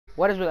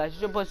What is real guys?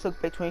 It's your boy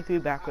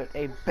Silk23 back with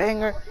a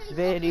banger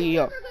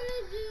video.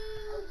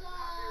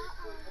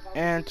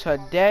 And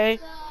today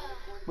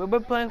we've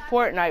been playing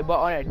Fortnite but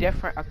on a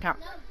different account.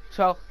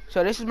 So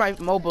this is my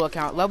mobile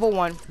account, level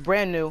 1,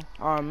 brand new.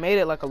 Made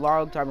it like a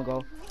long time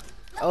ago.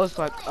 It was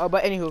like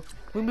but anywho,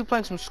 we'll be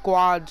playing some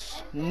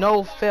squads,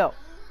 no fill.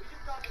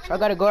 So I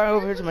gotta go right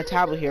over here to my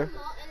tablet here.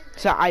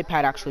 It's an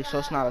iPad actually, so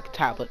it's not like a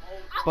tablet.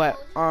 But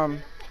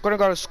gonna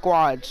go to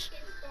squads,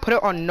 put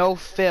it on no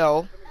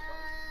fill.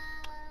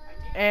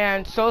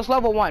 And so it's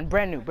level 1,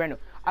 brand new.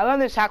 I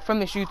learned this hack from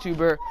this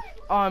YouTuber.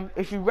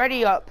 If you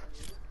ready up,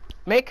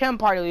 make him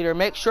party leader.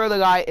 Make sure the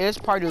guy is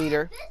party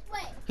leader.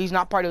 He's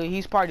not party leader.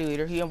 He's party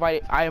leader.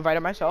 I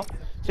invited myself.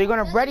 So you're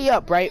gonna ready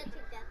up, right?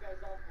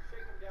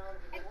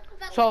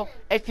 So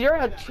if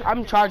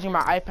I'm charging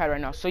my iPad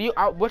right now. So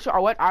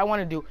what I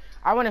want to do,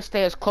 I want to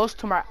stay as close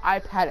to my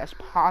iPad as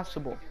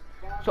possible.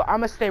 So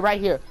I'm gonna stay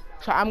right here.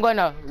 So I'm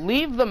gonna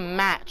leave the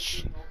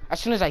match as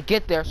soon as I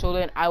get there. So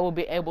then I will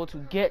be able to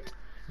get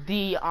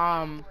the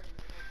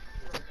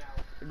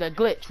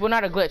glitch. Well,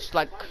 not a glitch,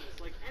 like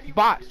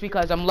bots,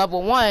 because I'm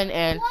level 1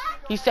 and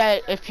he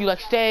said if you like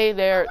stay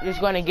there you're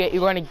gonna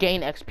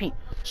gain XP.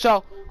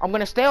 So I'm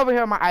gonna stay over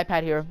here on my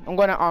iPad here. I'm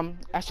gonna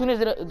as soon as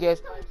it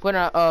gets, I'm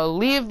gonna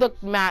leave the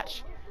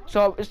match.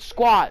 So it's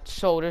squads,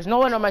 so there's no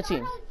one on my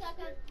team.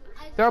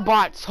 There are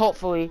bots,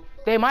 hopefully.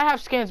 They might have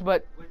skins,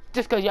 but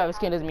just because you have a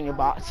skin doesn't mean you're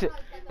bots.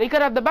 They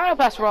could have the battle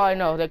pass for all I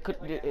know.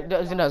 It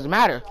doesn't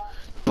matter.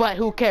 But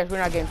who cares? We're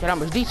not getting to that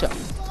much detail.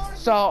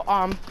 So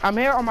I'm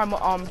here on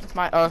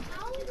my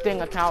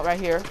thing account right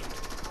here.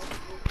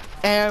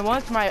 And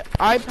once my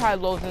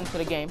iPad loads into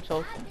the game,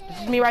 so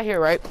this is me right here,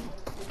 right?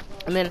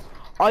 And then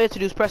all you have to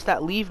do is press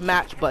that leave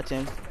match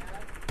button.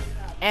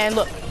 And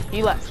look,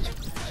 he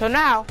left. So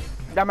now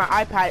that my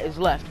iPad is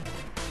left,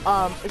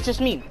 it's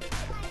just me.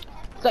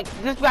 It's like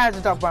this guy has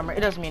a dark bomber. It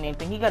doesn't mean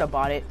anything. He could have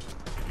bought it.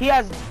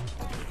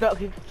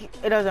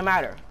 It doesn't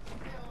matter.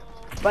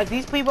 Like,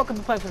 these people could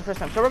be playing for the first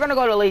time. So we're gonna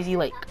go to Lazy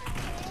Lake.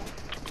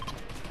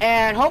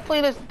 And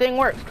hopefully this thing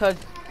works, because,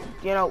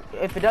 you know,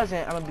 if it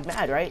doesn't, I'm gonna be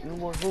mad, right? Who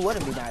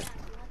wouldn't be mad?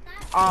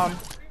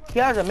 He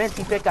has a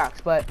minty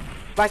pickaxe, but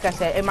like I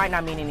said, it might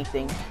not mean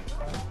anything.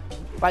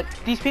 Like,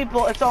 these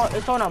people, it's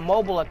on a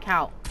mobile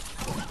account.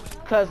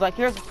 Because, like,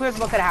 here's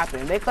what could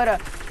happen. They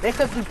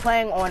could be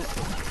playing on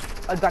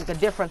like a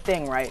different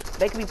thing, right?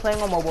 They could be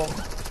playing on mobile.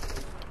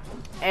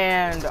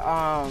 And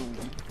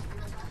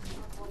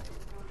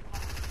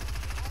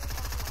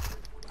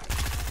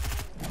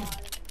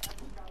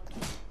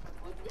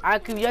I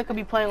could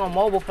be playing on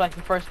mobile for like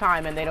the first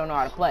time and they don't know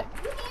how to play.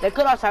 They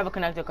could also have a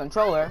connected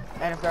controller,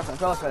 and if they're a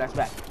controller, so that's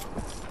bad.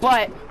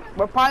 But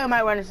we probably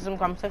might run into some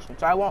competition,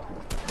 so I won't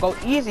go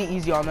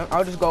easy on them.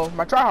 I'll just go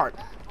my try hard.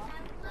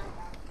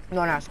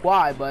 No, not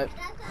squad, but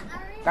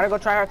gotta go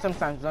try hard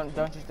sometimes,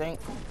 don't you think?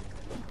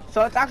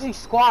 So it's actually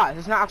squads.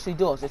 It's not actually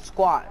duels. It's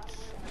squads.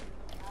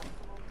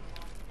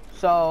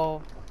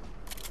 So,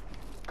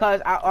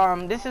 cause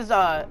this is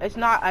it's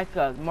not like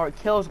a more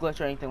kills glitch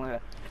or anything like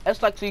that.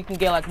 It's like so you can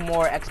get like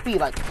more XP.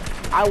 Like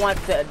I want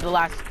the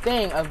last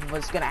thing of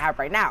what's gonna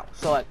happen right now.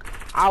 So like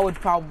I would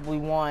probably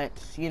want,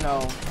 you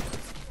know,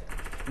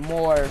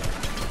 more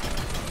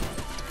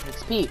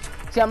XP.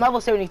 See, I'm level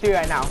 73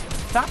 right now.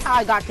 So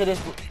I got to this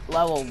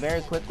level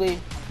very quickly,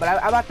 but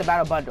I got the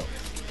battle bundle.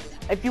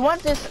 If you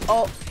want this,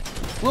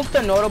 Luke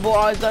the Notable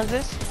always does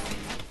this,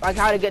 like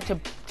how to get to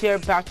tier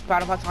battle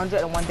pass 100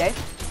 in one day.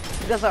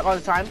 He does that all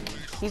the time.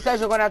 He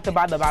says you're gonna have to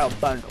buy the battle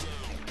bundle.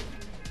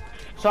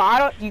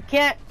 So you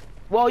can't,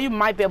 well, you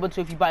might be able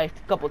to if you buy a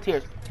couple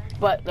tiers,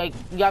 but like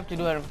you have to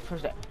do it in the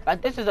first day.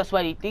 Like this is a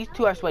sweaty, these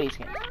two are sweaty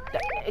skins.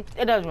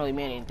 It doesn't really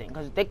mean anything,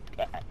 because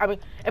I mean,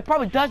 it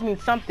probably does mean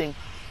something,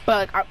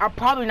 but I'm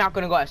probably not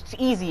gonna go as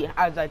easy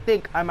as I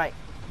think I might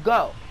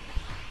go.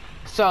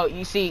 So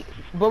you see,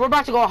 but we're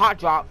about to go a hot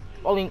drop.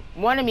 Only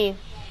one of me,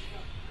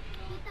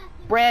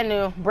 brand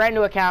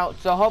new account.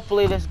 So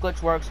hopefully this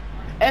glitch works.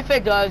 If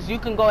it does, you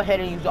can go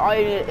ahead and use it. All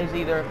you need is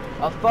either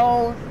a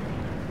phone.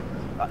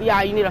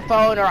 Yeah, you need a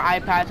phone or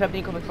an iPad, something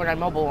you can put Fortnite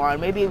mobile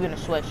on. Maybe even a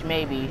Switch,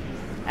 maybe.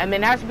 And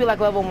then it has to be like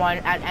level 1,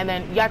 and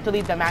then you have to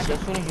leave the match as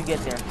soon as you get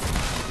there.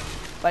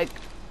 Like,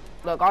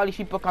 look, all these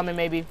people coming,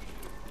 maybe.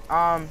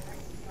 Try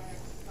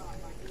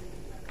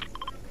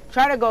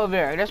to go over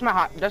there.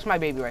 That's my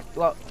baby, right?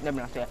 Well, never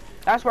mind say that.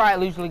 That's where I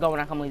usually go when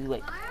I come to Lazy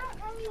Lake.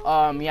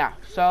 Yeah.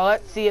 So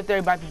let's see if they're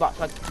about to box.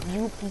 Like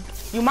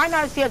you might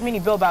not see as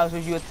many build battles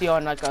as you would see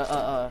on like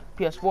a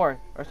PS4 or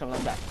something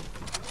like that.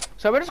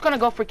 So we're just gonna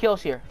go for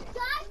kills here.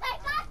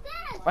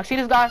 Like, see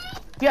this guy?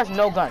 He has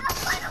no gun,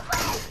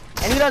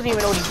 and he doesn't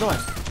even know what he's doing.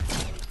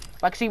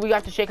 Like, see, we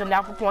have to shake him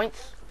down for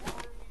points,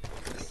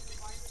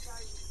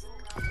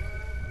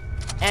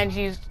 and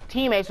his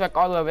teammates are like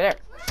all the way over there.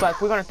 So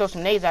like, we're gonna throw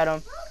some nades at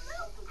him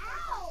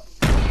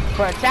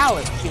for a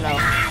challenge, you know.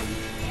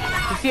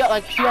 You see,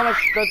 like, see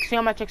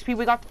how much XP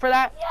we got for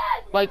that?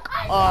 Like,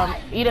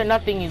 either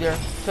nothing either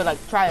to like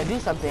try to do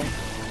something.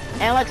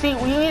 And like, see,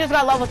 we just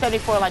got level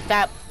 74 like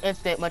that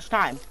instant much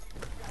time,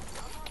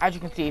 as you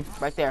can see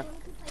right there.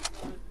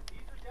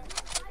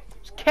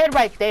 kid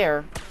right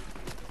there.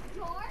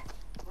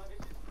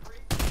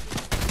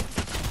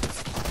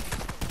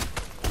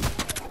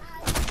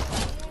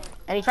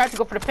 And he tried to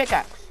go for the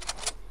pickaxe.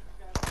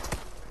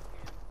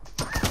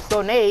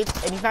 So nades,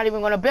 and he's not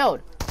even gonna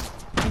build.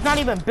 He's not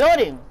even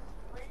building.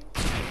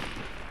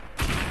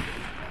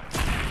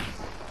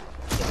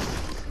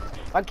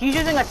 Like, he's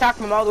using attack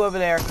from all the way over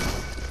there.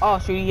 Oh,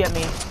 shoot, he hit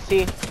me.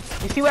 See?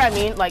 You see what I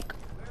mean? Like...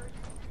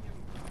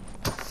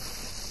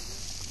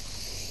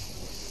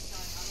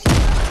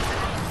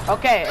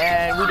 Okay,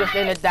 and we just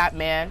ended that,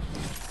 man.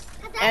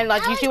 And,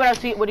 like, you see what I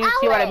see? What do you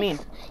see what I mean?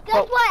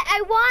 Guess what?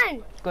 I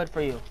won! Good for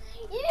you.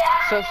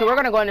 Yeah! So we're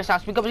gonna go in this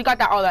house because we got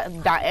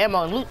that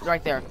ammo and loot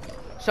right there.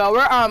 So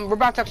we're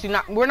about to actually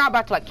we're not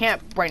about to like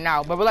camp right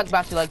now, but we're like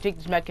about to like take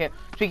this med kit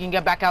so we can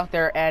get back out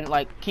there and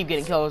like keep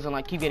getting kills and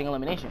like keep getting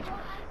eliminations.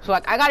 So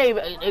like I got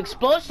a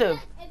explosive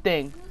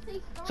thing,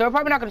 so we're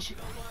probably not gonna shoot.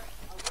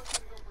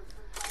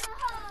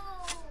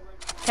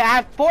 Okay, I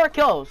have 4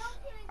 kills.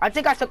 I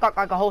think I took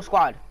like a whole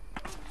squad.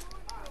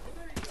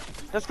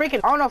 That's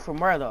freaking. I don't know from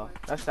where though.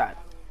 That's sad.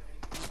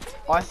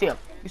 Oh, I see him.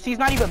 You see, he's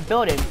not even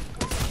building.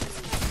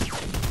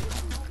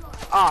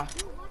 Ah.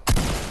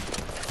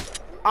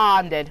 Ah,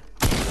 I'm dead.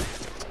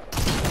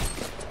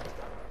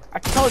 I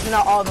told you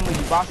not all of them would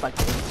be boss like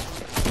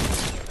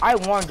this. I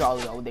warned y'all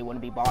though they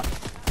wouldn't be boss.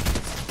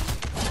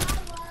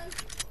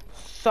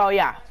 So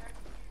yeah.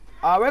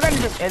 We're gonna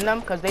just end them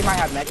because they might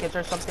have medkits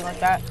or something like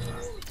that.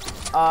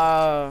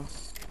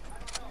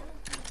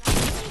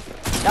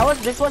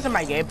 This wasn't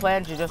my game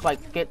plan to just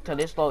like get to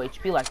this low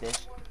HP like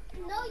this.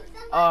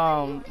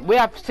 We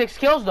have 6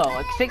 kills though,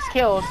 like 6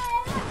 kills.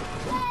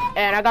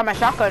 And I got my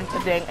shotgun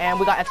thing, and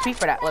we got XP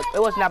for that. Look, it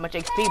wasn't that much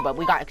XP, but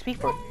we got XP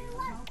for it.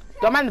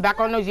 Don't mind the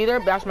background noise either,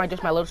 but that's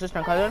just my little sister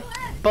and cousin.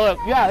 But look,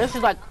 yeah, this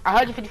is like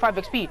 155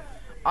 XP.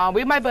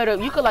 We might be able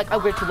to, you could like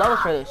upgrade 2 levels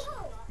for this.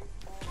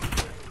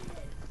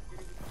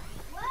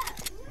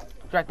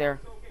 It's right there.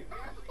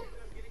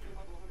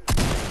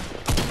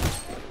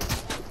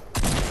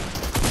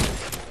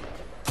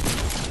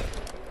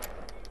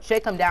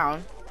 Shake him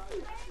down.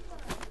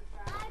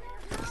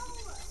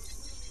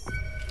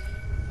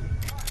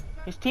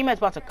 His teammate's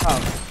about to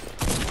come.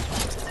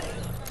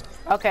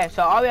 Okay,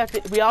 so all we have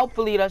to, we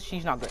hopefully does.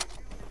 She's not good.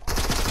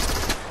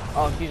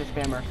 Oh, she's a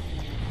spammer.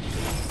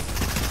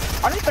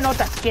 I don't even know what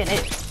that skin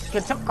is.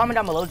 Can someone comment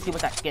down below to see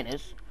what that skin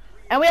is?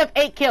 And we have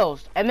 8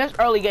 kills in this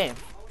early game.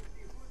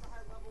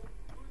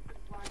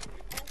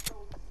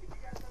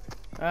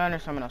 And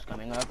there's someone else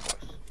coming, of course.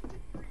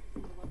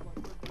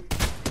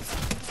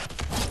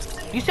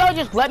 You still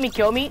just let me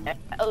kill me?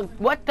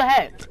 What the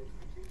heck?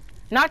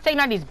 Not saying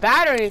that he's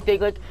bad or anything.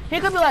 Like,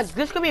 he could be like,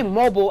 this could be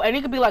mobile, and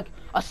he could be like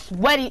a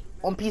sweaty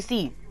on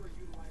PC.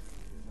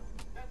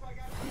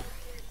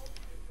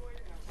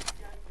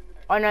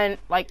 And then,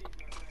 like,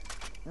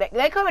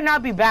 they could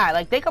not be bad.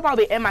 Like, they could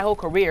probably end my whole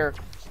career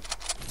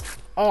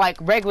on like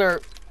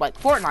regular, like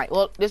Fortnite.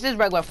 Well, this is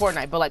regular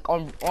Fortnite, but like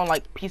on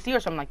like PC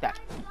or something like that.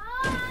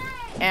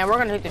 And we're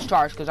gonna hit this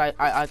charge because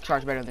I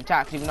charge better than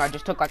attacks, even though I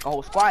just took like a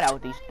whole squad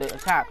out with the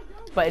attack.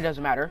 But it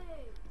doesn't matter.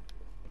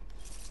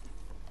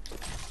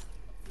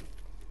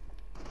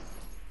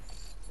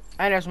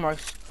 And there's more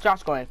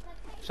shots going.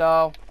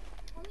 So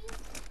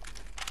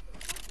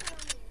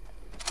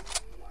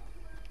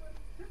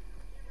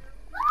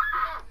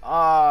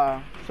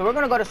so we're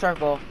gonna go to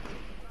circle.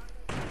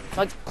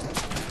 Like,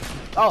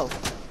 oh,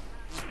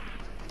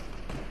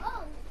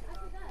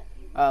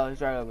 he's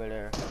right over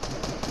there.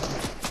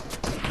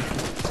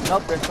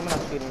 Nope, there's someone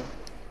else shooting.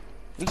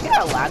 You see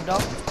that lag though?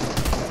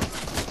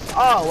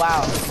 Oh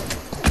wow.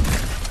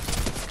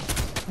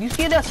 You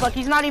see this? Like,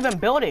 he's not even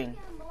building.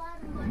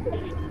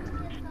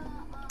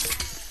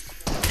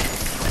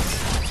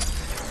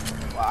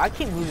 Wow, I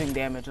keep losing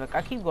damage. Like,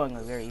 I keep going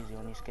like very easy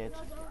on these kids.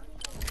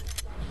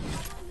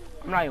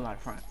 I'm not even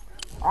out front.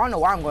 I don't know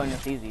why I'm going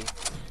this easy.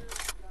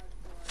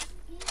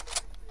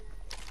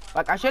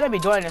 Like, I shouldn't be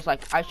doing this.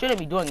 Like, I shouldn't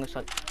be doing this.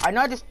 Like, I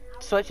know I just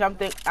switched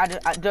something. I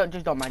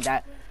just don't mind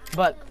that.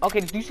 But okay,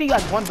 do you see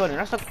like one building?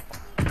 That's like,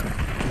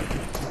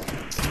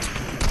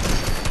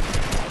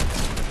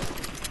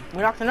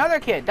 we knocked another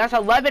kid. That's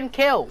 11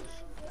 kills.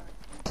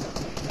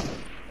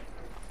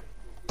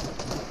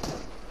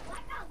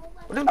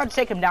 We're just about to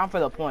take him down for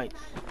the points.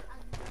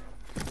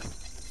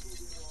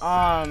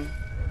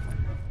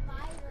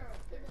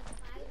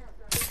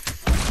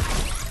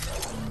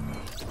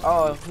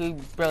 Oh, he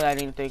barely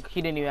had anything.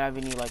 He didn't even have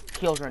any like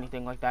kills or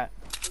anything like that.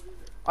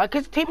 Like,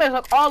 his teammates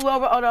like all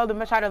over on the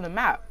other side of the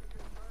map.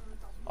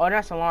 Oh, and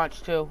that's a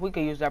launch too. We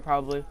could use that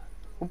probably.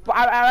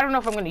 I don't know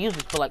if I'm gonna use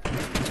this, but like,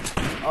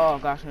 oh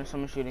gosh, there's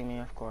someone shooting me,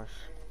 of course.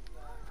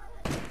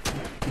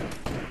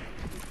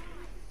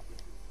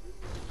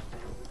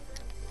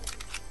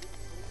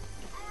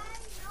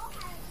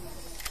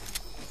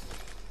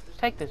 Let's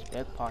take this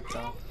big pot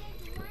though.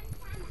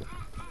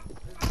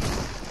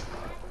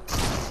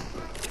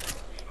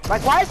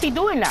 Like, why is he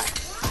doing that?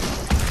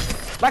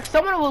 Like,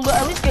 someone will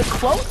at least get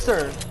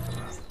closer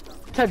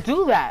to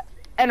do that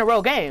in a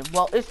real game.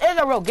 Well, it is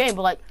a real game,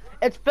 but like,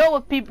 it's filled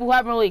with people who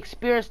haven't really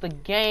experienced the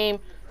game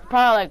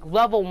probably like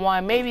level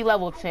 1, maybe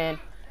level 10.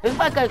 This is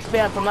like an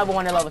expand from level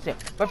 1 to level 10.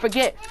 But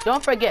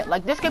don't forget,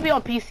 like this could be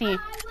on PC,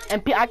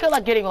 and I could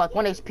like getting like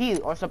 1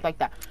 HP or something like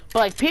that. But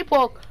like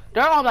people,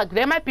 they're all like,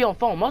 they might be on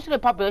phone. Most of the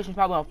population is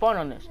probably on phone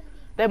on this.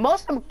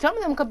 Some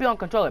of them could be on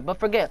controller. But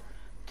forget,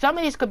 some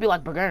of these could be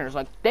like beginners.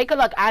 Like they could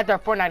like add their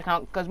Fortnite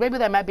account because maybe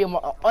they might be even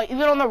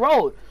on the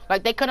road.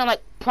 Like they couldn't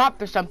like prompt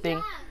or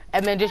something,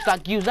 and then just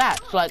like use that.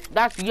 So like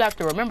you have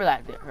to remember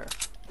that there.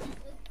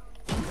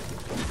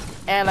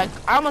 And like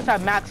I almost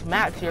have max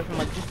here from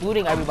like just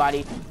looting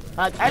everybody.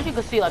 Like as you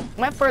can see, like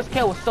my first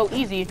kill was so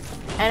easy,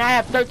 and I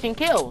have 13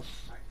 kills.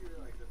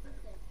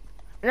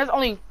 And there's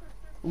only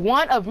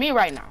 1 of me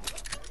right now,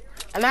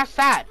 and that's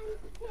sad.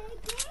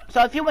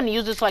 So if you want to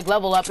use this like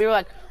level up, you're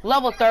like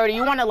level 30,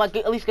 you want to like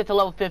at least get to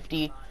level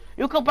 50.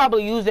 You could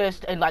probably use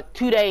this in like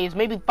 2 days,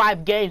 maybe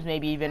 5 games,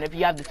 maybe even if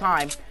you have the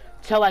time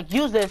to like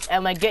use this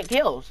and like get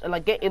kills and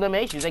like get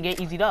eliminations and get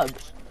easy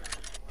dubs.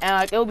 And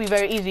like it will be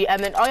very easy.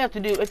 And then all you have to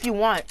do, if you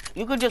want,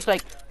 you could just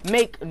like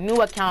make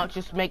new accounts.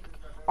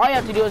 All you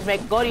have to do is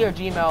go to your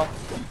Gmail.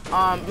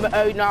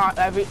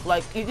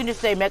 You can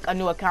just say make a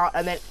new account,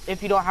 and then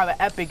if you don't have an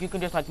Epic, you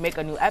can just like make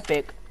a new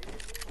Epic.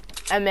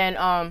 And then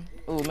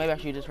ooh, maybe I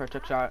should use this for a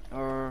trick shot,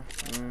 or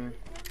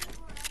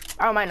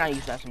I might not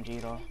use the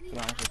SMG though, to be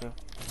honest with you.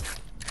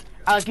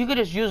 Like you could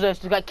just use this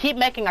to like keep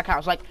making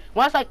accounts. Like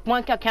once like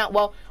one account,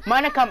 well,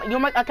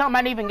 your account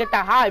might even get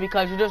that high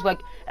because you're just like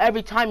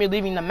every time you're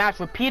leaving the match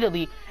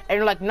repeatedly and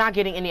you're like not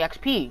getting any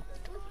XP.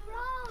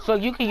 So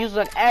you can use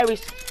like every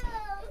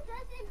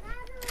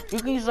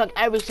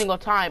single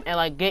time and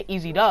like get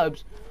easy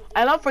dubs.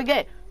 And don't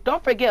forget,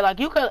 like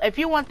you could, if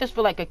you want this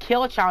for like a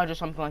kill challenge or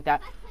something like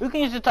that, you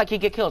can use it to like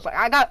get kills. Like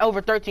I got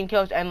over 13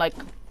 kills and like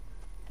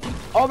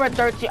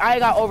I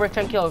got over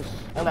 10 kills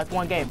in like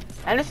 1 game.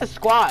 And this is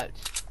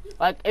squads.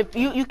 Like if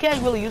you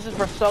can't really use this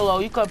for solo,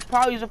 you could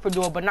probably use it for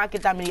duo, but not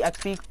get that many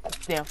XP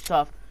damn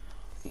stuff.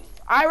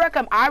 I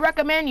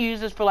recommend you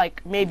use this for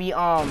like maybe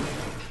like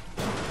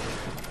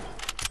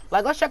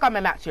let's check out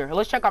my mats here.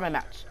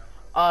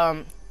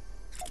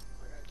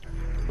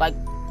 Like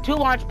 2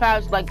 launch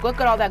pads, like look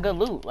at all that good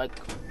loot. Like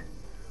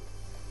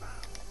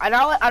I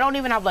don't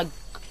even have like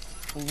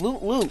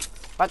loot.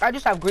 Like I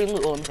just have green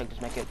loot. Oh, let me take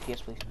this make it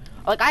yes please.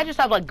 Like I just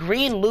have like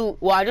green loot.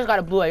 Well, I just got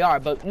a blue AR,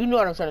 but you know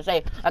what I'm trying to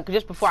say. Like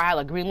just before I had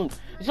like green loot.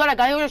 So like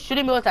I was just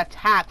shooting me with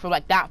attack from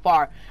like that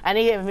far, and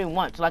he hit me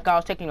once. Like I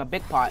was taking a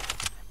big pot,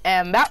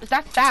 and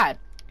that's sad.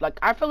 Like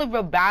I feel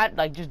real bad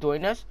like just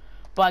doing this.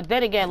 But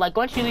then again, like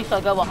once you reach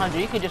like level 100,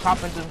 you can just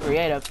hop into some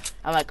creative,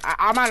 and like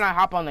I might not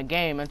hop on the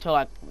game until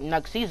like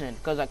next season,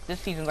 because like this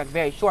season's like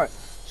very short.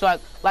 So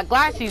like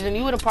last season,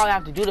 you wouldn't probably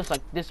have to do this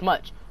like this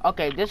much.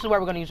 Okay, this is where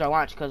we're gonna use our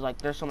launch because like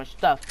there's so much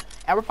stuff,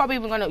 and we're probably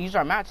even gonna use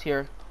our mats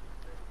here.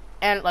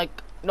 And like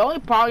the only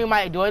problem you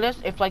might doing this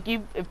if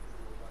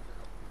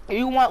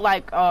you want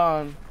like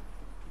oh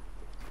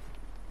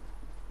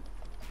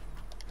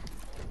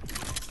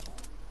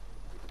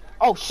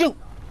shoot,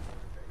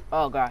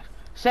 oh gosh,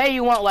 say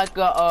you want like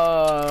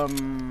a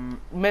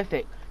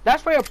mythic.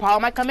 That's where your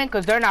problem might come in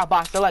because they're not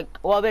bots. They're like,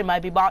 well, they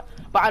might be bots,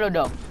 but I don't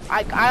know.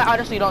 I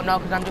honestly don't know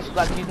because I'm just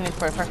like using this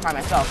for the first time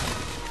myself.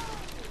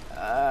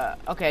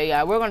 Okay,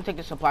 yeah, we're gonna take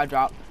the supply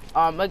drop.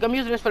 Like I'm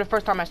using this for the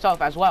first time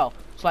myself as well.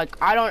 So like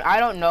I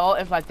don't know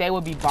if like they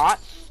would be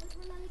bots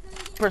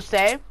per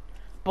se,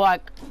 but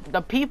like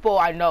the people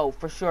I know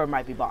for sure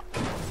might be bots.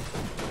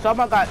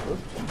 Someone got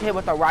hit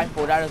with a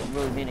rifle. That doesn't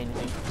really mean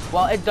anything.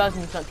 Well, it does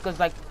mean something because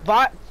like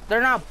bots,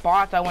 they're not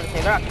bots. I want to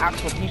say they're not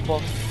actual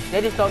people.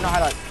 They just don't know how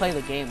to like play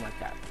the game like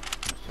that.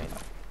 Let's say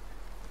that.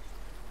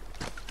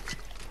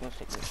 Let's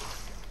take this.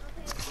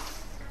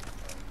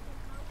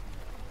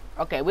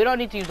 Okay, we don't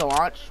need to use a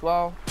launch.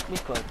 Well, we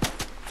could.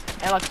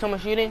 And like someone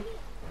shooting.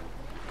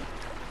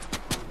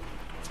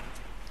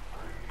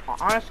 I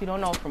honestly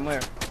don't know from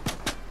where.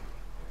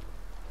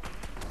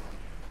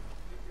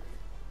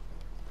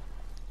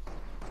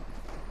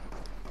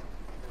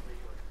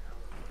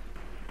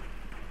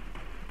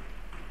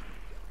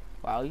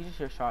 Wow, you just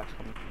hear shots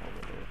coming from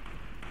over there.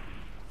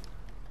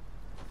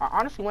 I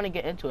honestly want to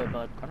get into it,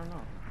 but I don't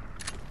know.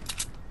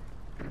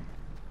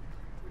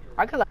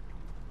 I could like,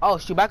 oh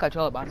shoot, my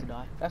controller about to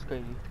die. That's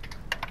crazy.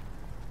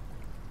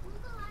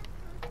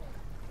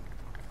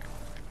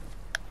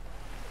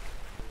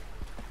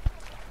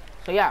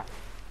 So yeah,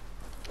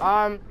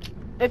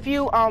 if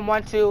you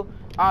want to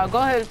go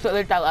ahead and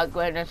click that like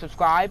button and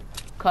subscribe,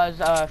 cause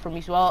for me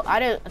as well, I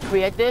didn't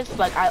create this.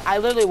 Like I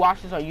literally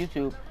watched this on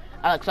YouTube.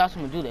 I like saw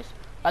someone do this.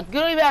 Like you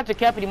don't even have to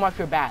camp anymore if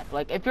you're bad.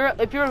 Like if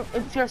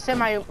you're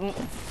semi,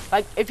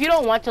 like if you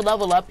don't want to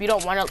level up, you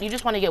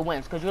just want to get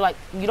wins, cause you're like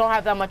you don't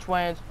have that much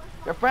wins.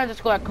 Your friends are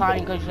still like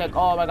crying because you're like,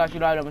 oh my gosh, you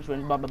don't have that much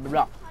wins, blah blah blah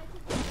blah.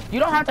 You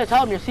don't have to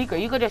tell them your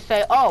secret. You could just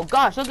say, oh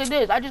gosh, look at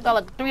this. I just got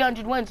like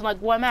 300 wins in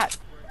like 1 match.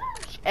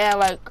 And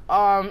like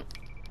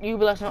you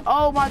be like,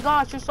 oh my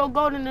gosh, you're so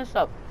good in this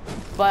stuff.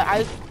 But I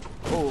just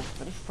probably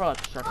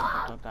like sharp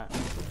like that.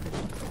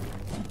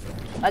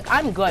 Like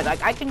I'm good.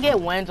 Like I can get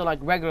wins on like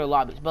regular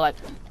lobbies, but like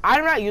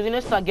I'm not using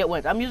this to like get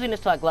wins. I'm using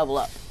this to like level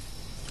up.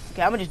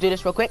 Okay, I'm gonna just do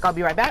this real quick. I'll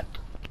be right back.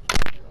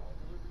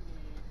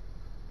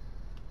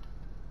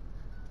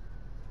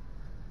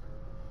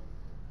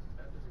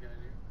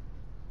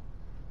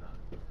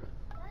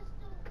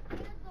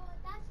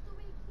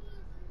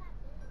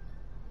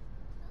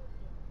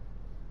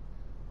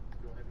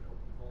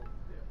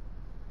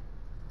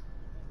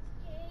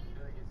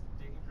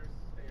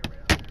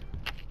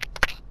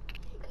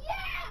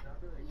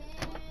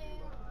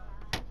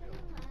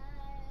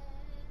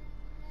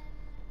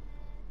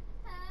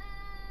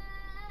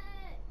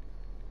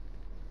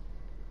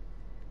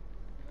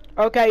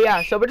 Okay,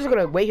 yeah. So we're just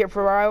gonna wait here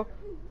for a while.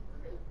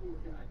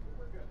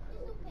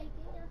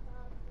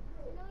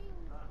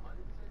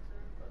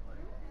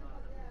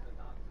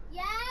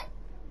 Yes.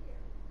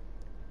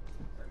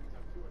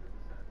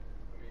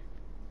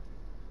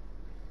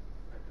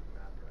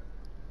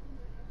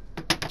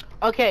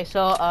 Okay,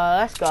 so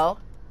let's go.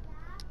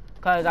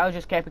 Cause I was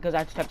just camping because I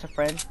had to text a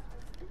friend.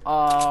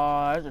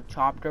 There's a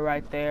chopper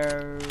right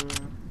there.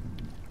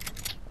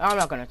 I'm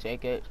not gonna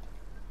take it,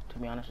 to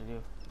be honest with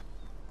you.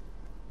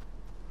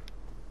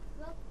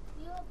 Well,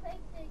 you'll take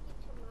it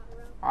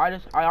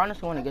tomorrow. I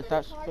honestly want to get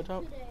that switch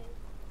up. Today.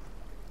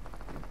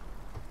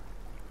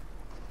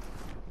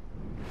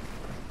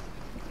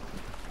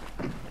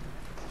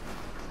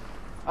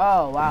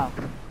 Oh wow,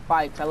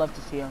 fights! I love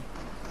to see him,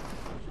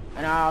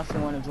 and I also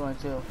want to join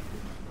too.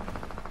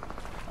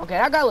 Okay,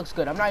 that guy looks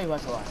good. I'm not even going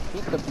to lie. He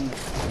could be.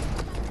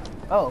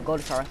 Oh, go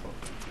to rifle.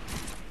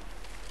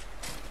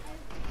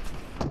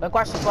 Look,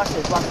 watch this, watch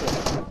this, watch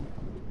this.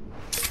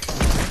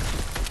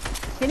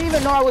 Didn't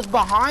even know I was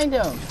behind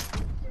him.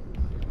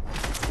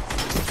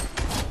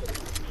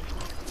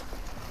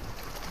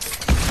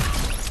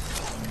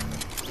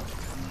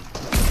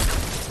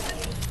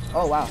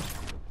 Oh wow.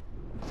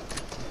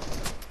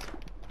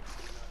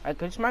 I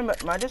could just my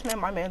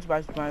man's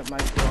by my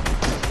skill.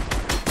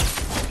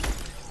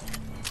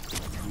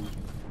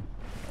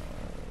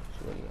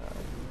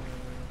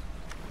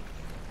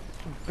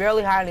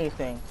 Barely had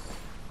anything,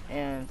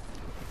 and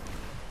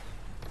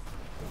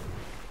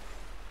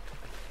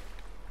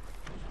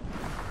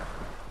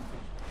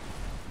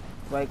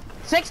like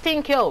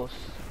 16 kills,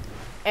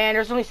 and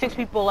there's only 6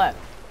 people left.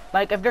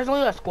 Like if there's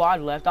only a squad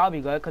left, I'll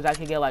be good because I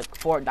can get like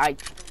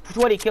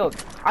 20 kills.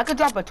 I could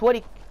drop a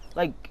 20,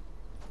 like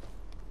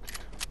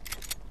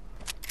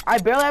I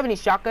barely have any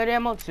shotgun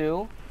ammo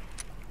too.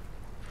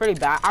 Pretty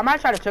bad. I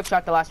might try to trick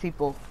shot the last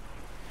people.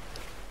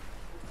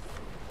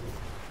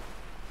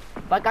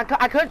 Like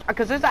I could,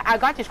 cause I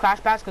got this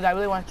crash pass because I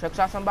really want to trick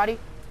shot somebody.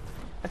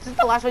 This is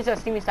the last place that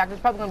steamy stack. It's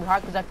probably gonna be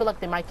hard because I feel like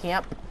they might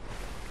camp.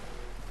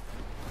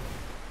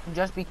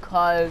 Just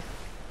because,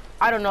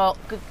 I don't know.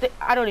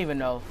 I don't even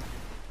know.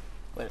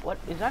 Wait, what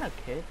is that? A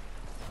kid?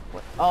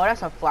 What? Oh,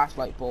 that's a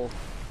flashlight bulb.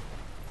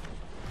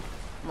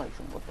 I'm like,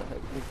 what the heck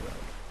is that?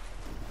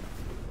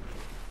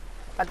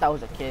 I thought that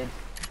was a kid.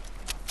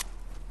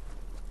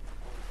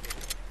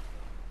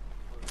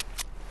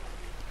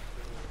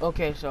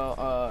 Okay,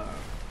 so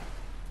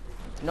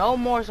no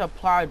more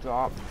supply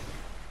drop.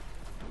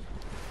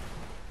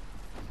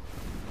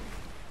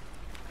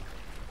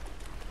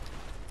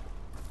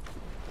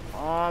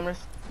 There's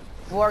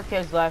 4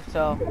 kids left,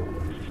 so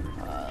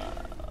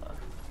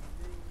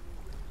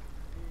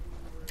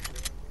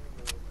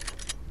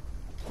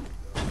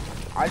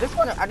I just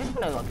wanna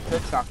like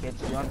trick shot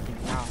kids, to be honest with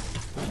you now.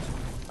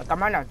 Like I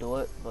might not do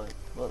it, but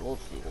we'll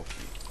see,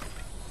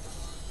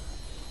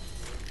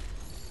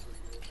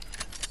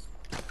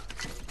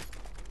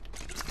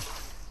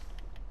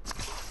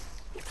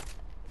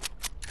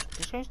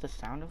 Just change the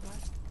sound of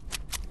that.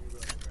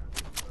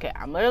 Okay,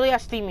 I'm literally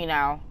at Steamy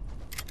now.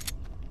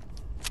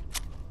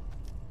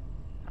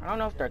 I don't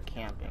know if they're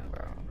camping,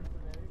 bro.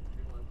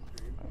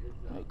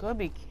 It could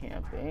be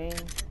camping.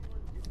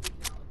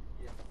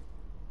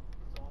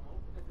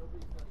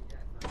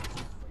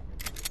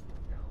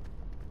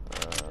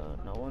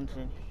 No one's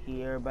in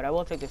here, but I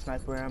will take the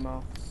sniper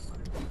ammo.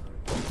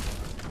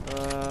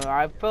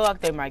 I feel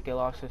like they might get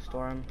lost this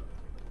storm.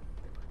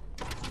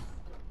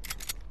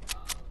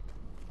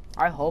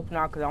 I hope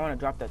not, because I want to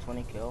drop that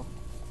 20 kill.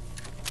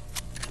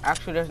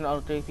 Actually, there's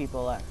another 3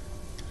 people left,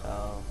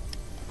 so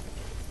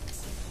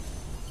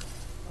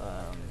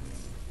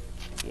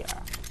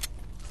yeah.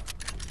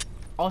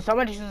 Oh,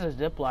 somebody uses a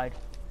zip line.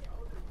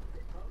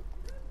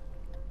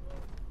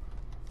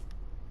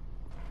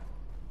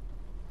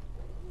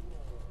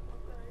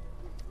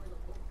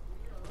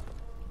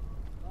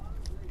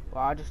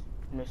 Well, I just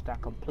missed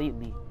that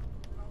completely.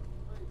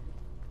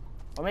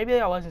 Or maybe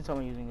I wasn't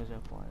someone using a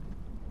zip line.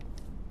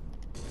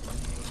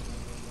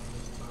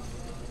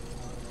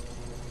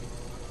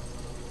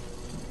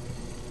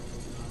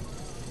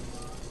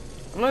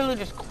 I'm literally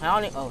just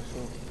clowning. Oh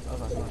shoot. I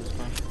was about to this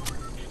one.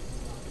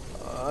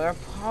 They're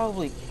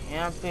probably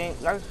camping.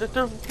 There's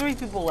 3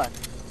 people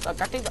left.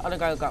 Like I think the other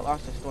guy got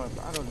lost in storm,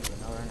 but I don't even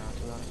know right now,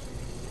 to be honest.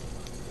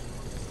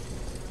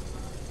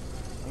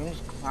 I'm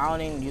just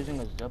clowning, using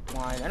a zip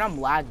line, and I'm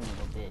lagging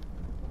a bit.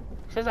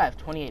 It says I have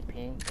 28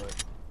 ping, but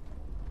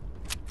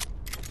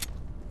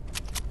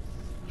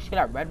you see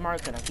that red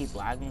mark and I keep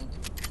lagging.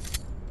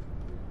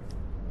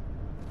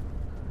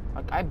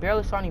 Like I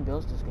barely saw any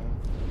builds this game.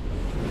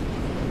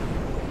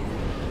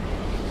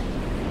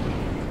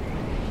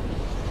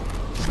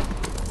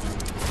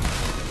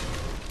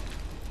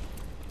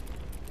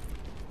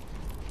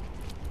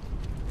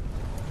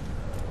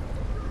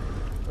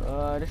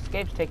 This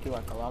game's taking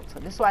like a long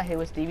time. This is why I hate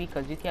with Stevie,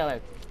 because you can't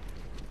like.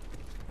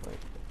 Wait,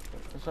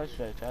 this one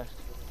should I test?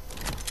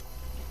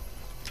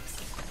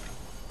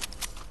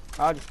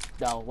 I'll just.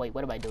 No, wait,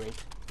 what am I doing?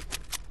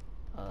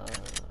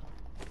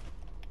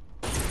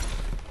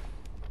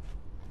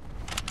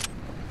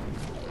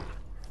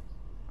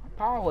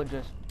 probably would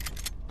just,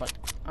 like,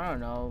 I don't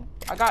know.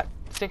 I got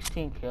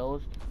 16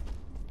 kills.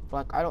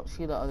 Like, I don't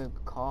see the other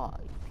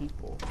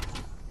people.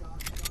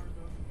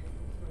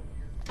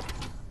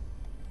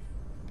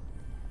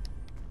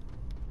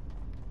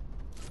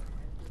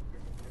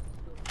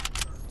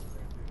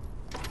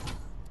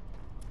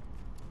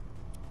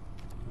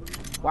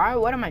 Why?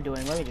 What am I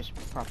doing? Let me just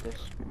prop this.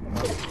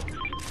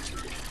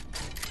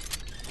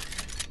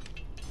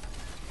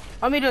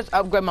 Let me just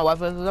upgrade my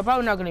weapons, because I'm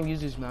probably not going to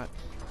use these maps.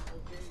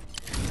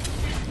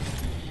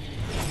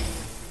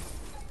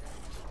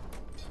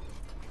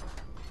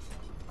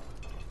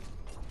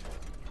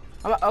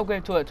 I'm gonna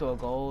upgrade to a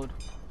gold.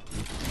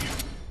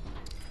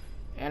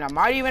 And I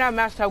might even have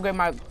max to upgrade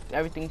my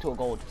everything to a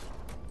gold.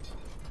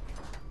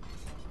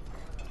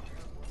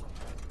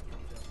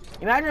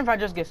 Imagine if I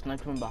just get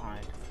sniped from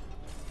behind.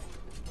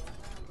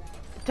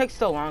 It takes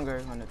still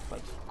longer when it's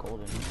like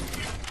golden.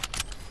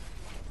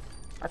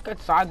 I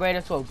could side grade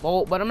it to a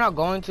bolt, but I'm not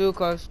going to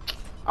because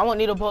I won't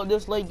need a bolt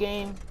this late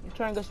game. I'm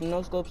trying to get some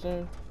no scopes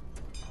in.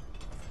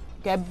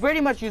 Okay, I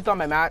pretty much used all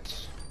my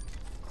mats.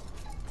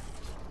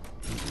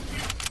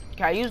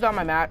 Okay, I used all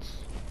my mats.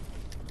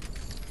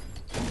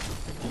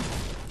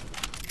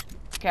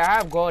 Okay, I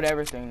have gold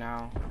everything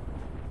now.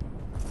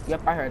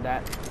 Yep, I heard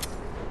that.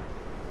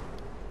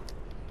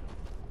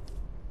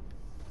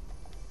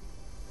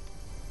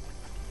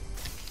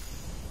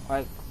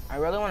 Like, I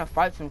really want to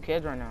fight some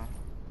kids right now.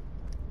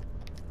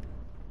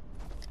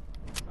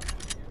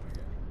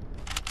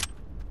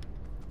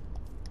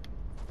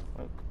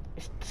 Like,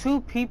 it's 2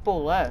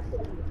 people left.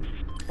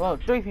 Well,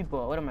 3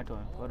 people. What am I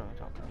doing? What am I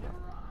talking about?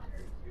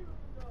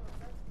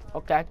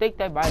 Okay, I think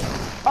they bite.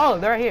 Oh,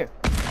 they're here.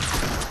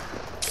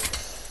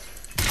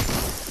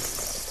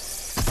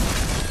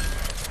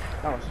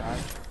 That was sad.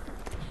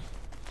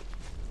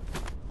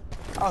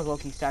 I was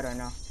low-key sad right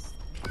now.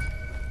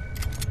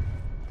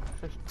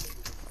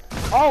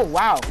 Oh,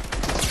 wow.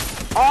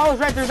 Oh, I was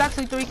right. There's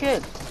actually 3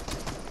 kids.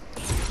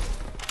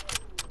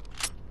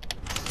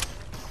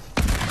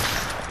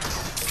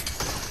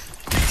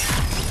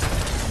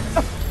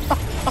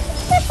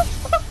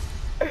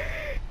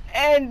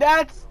 And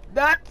that's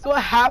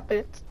what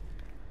happened.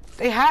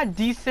 They had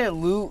decent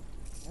loot,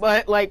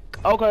 but like,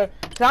 okay.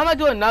 So I'm gonna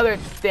do another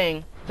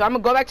thing. So I'm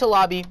gonna go back to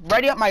lobby,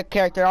 ready up my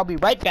character. I'll be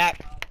right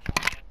back.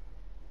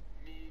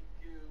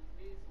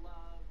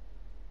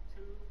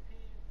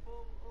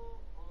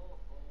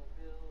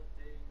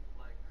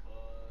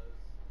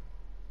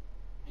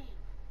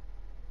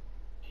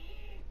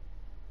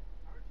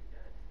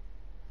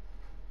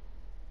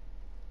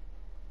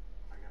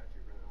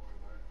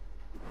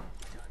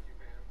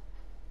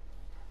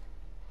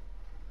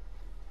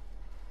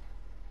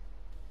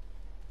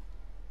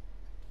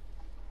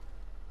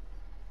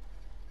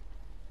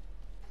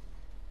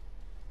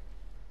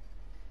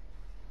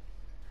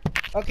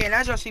 Okay, and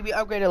as you'll see, we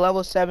upgraded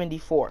level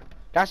 74.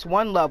 That's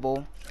 1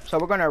 level. So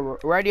we're gonna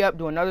ready up,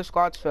 do another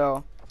squad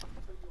fill.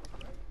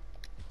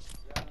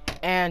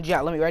 And yeah,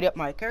 let me ready up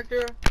my character.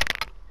 Yo,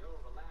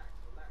 relax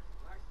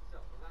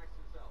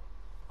yourself.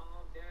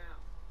 Calm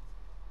down.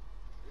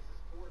 This is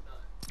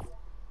Fortnite.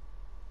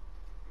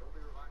 You'll be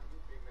reviving you,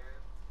 big man.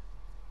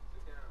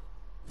 Sit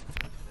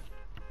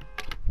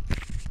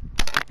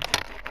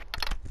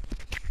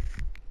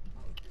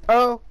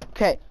down.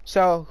 Okay,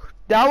 so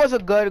that was a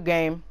good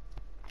game.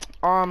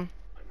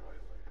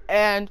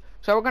 And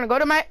so we're gonna go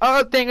to my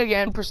other thing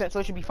again, 2%, so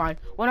it should be fine.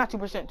 Well, not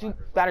 2%, 2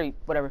 battery,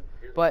 whatever.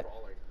 But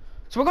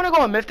so we're gonna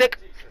go a mythic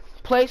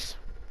place.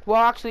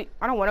 Well, actually,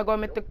 I don't want to go a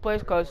mythic place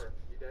because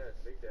You dead,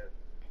 big dead.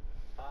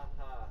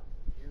 Haha,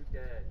 you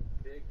dead,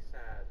 big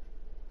sad.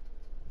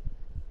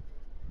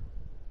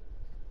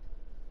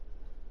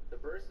 The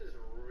burst is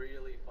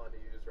really fun to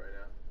use right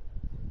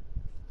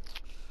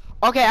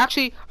now. okay,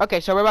 actually, okay,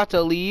 so we're about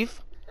to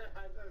leave.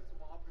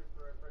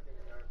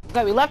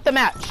 Okay, we left the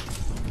match.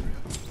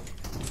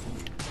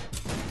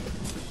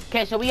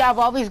 Okay, so we have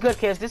all these good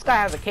kids. This guy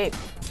has a cape,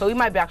 so he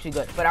might be actually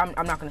good, but I'm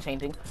not gonna say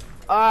anything.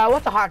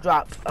 What's a hot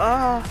drop?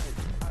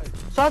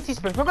 Salty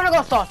Springs. We're gonna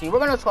go salty. We're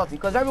gonna go salty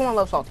because everyone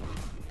loves salty.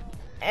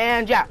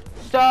 And yeah,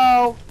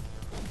 so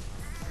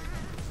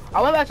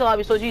I went back to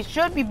lobby, so he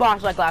should be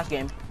boss like last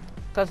game,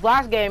 because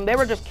last game they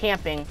were just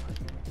camping,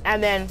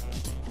 and then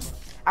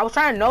I was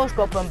trying to no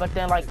scope them, but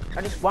then like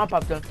I just one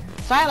pumped them.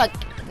 So I had like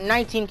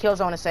 19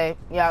 kills, I want to say.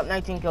 Yeah,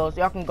 19 kills.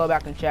 Y'all can go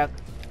back and check.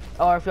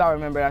 Or if y'all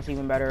remember, that's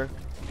even better.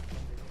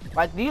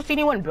 Like, do you see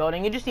anyone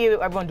building? You just see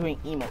everyone doing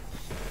emotes.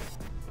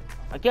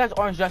 Like, he has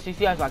orange justice,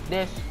 he has like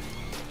this.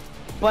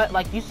 But,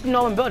 like, you see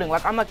no one building.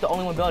 Like, I'm like the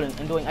only one building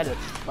and doing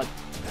edits. Like,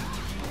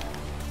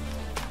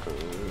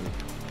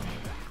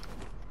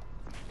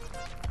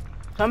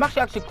 so I'm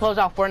actually close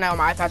out Fortnite on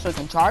my iPad so it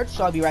can charge.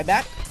 So I'll be right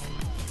back.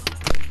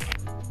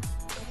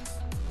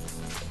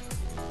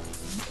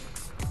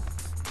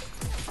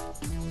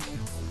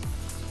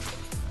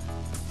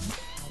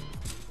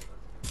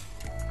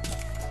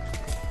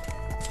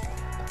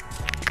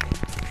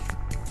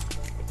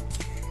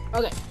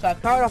 Okay, so I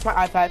powered off my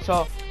iPad,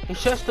 so it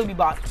should still be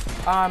bought.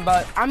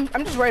 But I'm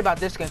just worried about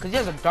this skin because he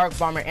has a dark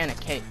bomber and a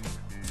cape.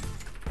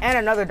 and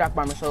another dark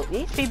bomber. So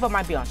these people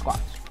might be on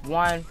squads.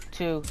 1,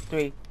 2,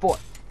 3, 4.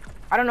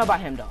 I don't know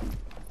about him though.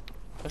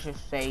 Let's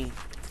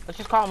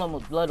just call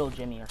him Little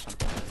Jimmy or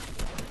something.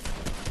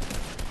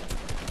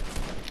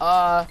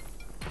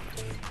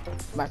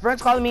 My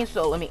friend's calling me,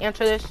 so let me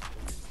answer this.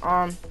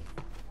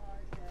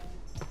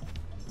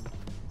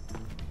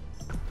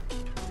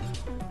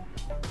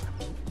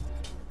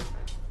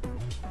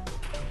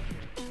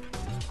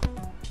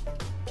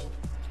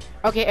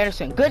 Okay,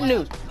 Anderson, good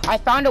news. I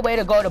found a way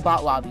to go to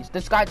bot lobbies.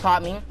 This guy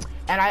taught me,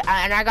 and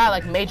I got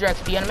like major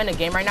XP, and I'm in the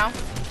game right now,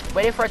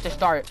 waiting for it to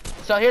start.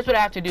 So here's what I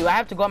have to do. I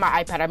have to go on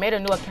my iPad. I made a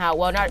new account.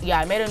 Well,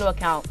 I made a new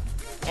account,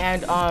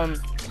 and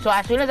so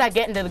as soon as I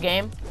get into the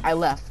game, I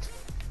left,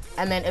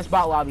 and then it's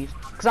bot lobbies.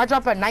 Cause I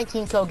dropped a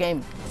 19 kill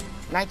game,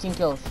 19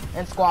 kills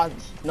in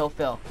squads, no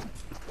fill.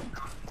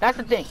 That's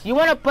the thing. You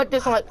wanna put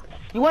this on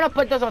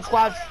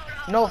squads,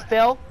 no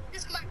fill.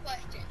 This is my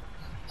question.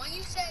 When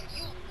you said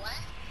you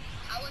left,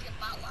 how was it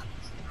bot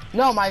lobbies?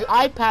 No, my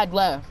iPad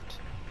left.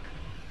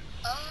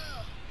 Oh.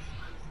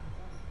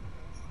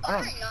 I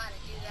don't know how to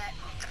do that.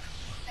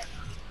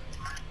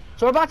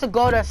 So we're about to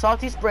go to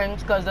Salty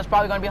Springs because there's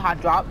probably gonna be a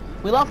hot drop.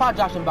 We love hot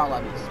drops in bot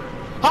lobbies.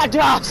 Hot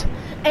drops.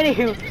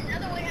 Anywho. There's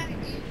another way how to do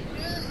it.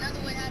 There's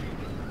another way how to do it.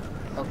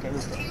 Okay.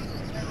 Who's that?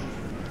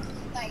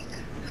 Like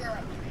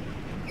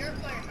you're a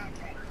player, not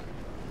right?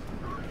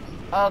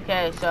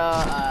 Okay, so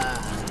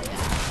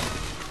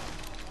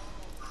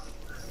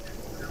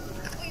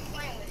Who you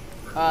playing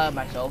with?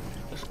 Myself,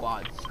 the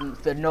squad,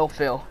 the no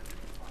fill.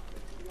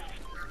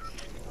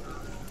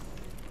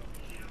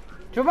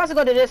 So we're about to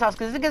go to this house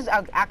because this is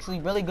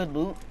actually really good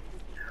loot.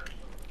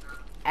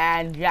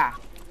 And yeah,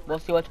 we'll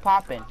see what's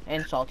popping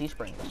in Salty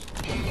Springs.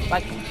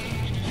 Like,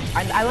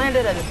 I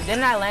landed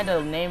didn't I land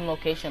a name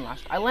location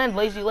last? I landed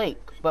Lazy Lake,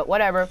 but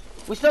whatever.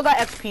 We still got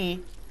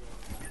XP.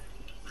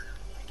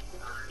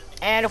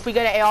 And if we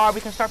get an AR,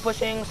 we can start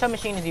pushing.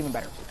 Submachine is even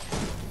better.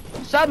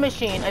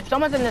 Submachine, if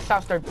someone's in this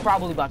house, they're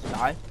probably about to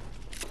die.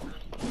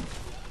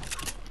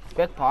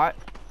 Big pot.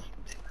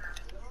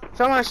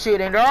 Someone's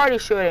shooting. They're already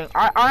shooting.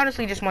 I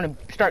honestly just want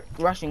to start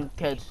rushing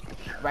kids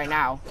right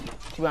now,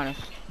 to be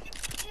honest.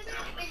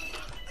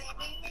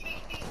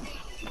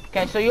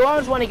 Okay, so you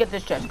always want to get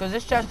this chest, because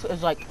this chest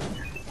is like,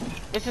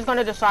 this is going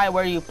to decide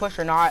whether you push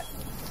or not.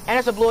 And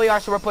it's a blue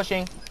AR, so we're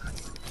pushing.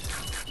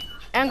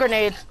 And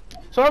grenades.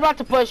 So we're about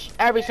to push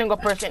every single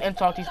person in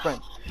Salty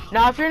Springs.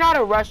 Now, if you're not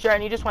a rusher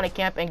and you just want to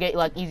camp and get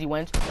like easy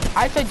wins,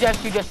 I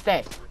suggest you just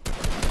stay.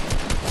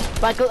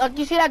 Like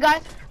you see that guy?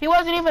 He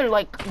wasn't even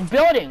like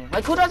building.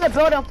 Like, who doesn't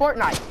build in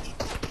Fortnite?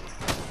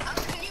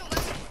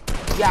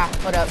 Yeah,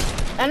 what up?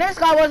 And this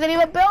guy wasn't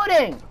even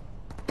building.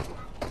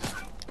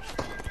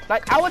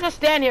 Like, I would just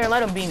stand here and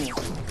let him beat me.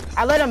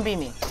 I let him beat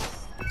me.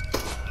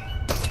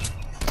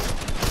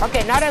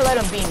 Okay, now that I let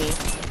him beat me,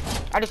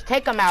 I just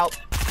take him out.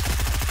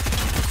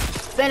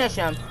 Finish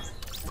him.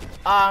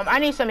 I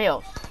need some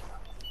heals.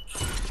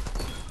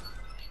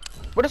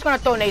 We're just gonna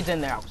throw nades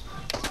in there.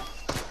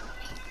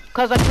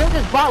 Cause like since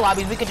it's bot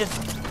lobbies, we could just.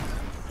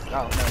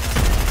 Oh no.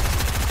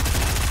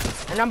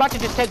 And I'm about to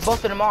just take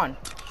both of them on.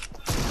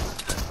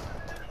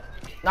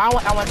 No,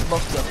 I want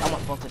both kills. I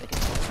want both of the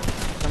kills.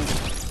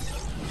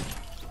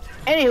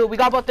 Anywho, we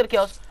got both of the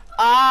kills.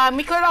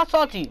 We cleared out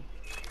Salty.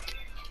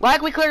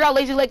 Like we cleared out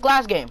Lazy Lake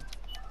last game.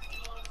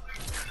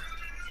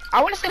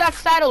 I want to sit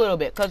outside a little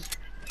bit, cause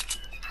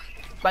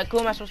like who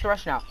am I supposed to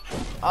rush now?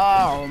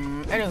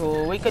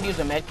 Anywho, we could use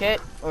a med kit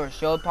or a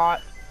shield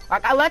pot.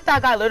 Like I let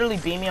that guy literally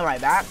beat me on my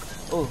back.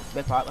 Ooh,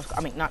 big pot. Let's go.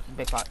 I mean, not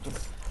big pot.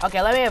 Okay,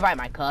 let me invite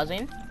my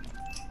cousin.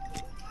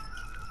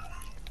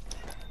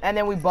 And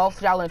then we both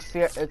shall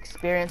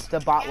experience the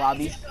bot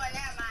lobby.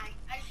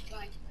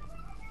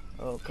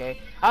 Okay.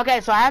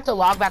 Okay, so I have to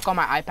log back on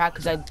my iPad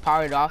because I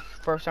powered it off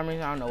for some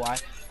reason. I don't know why.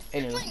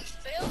 Anyway.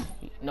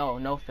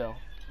 No fill.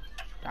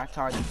 That's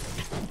hard.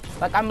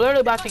 Like, I'm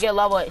literally about to get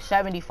level at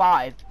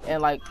 75.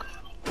 And, like,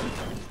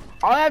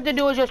 all I have to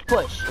do is just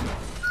push.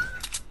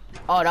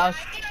 Oh, that was...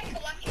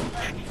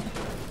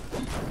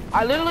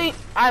 I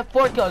have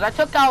 4 kills.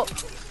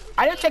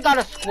 I didn't take out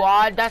a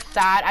squad. That's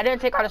sad. I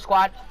didn't take out a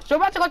squad. So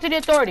we're about to go to the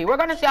authority. We're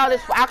gonna see how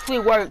this actually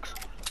works.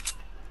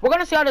 We're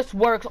gonna see how this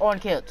works on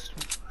kids.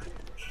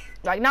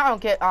 Like, not on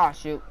kids. Oh,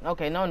 shoot.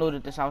 Okay, no loot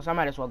at this house. I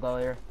might as well go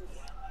here.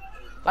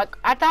 Like,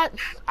 I thought,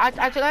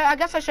 I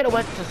guess I should have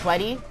went to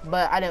Sweaty,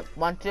 but I didn't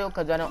want to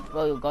because I don't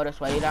really go to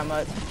Sweaty that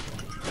much.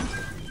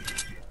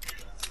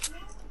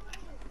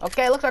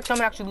 Okay, looks like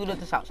someone actually looted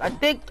this house.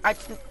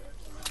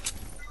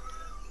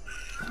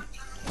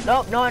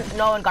 Nope, no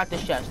one got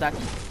this chest. That's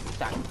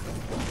sad.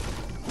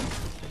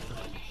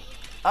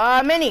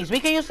 Minis. We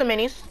can use some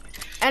minis.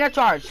 And a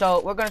charge.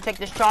 So we're gonna take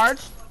this charge,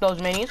 those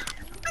minis.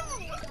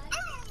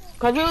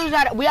 Cause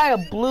we had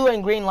a blue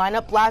and green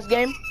lineup last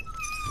game.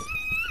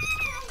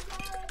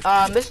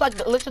 This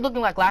is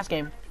looking like last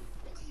game.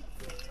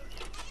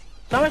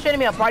 Someone shooting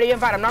me a party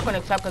invite. I'm not gonna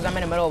accept because I'm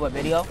in the middle of a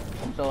video.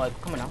 So like,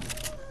 come on now. Is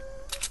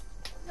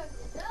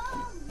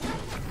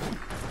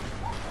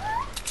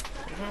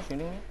someone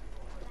shooting me?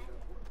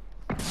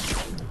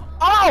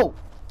 Oh!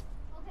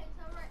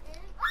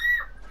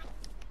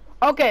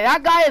 Okay,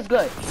 that guy is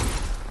good.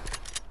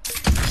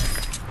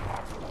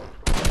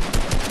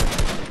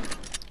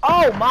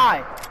 Oh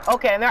my.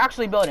 Okay, and they're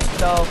actually building,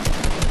 so.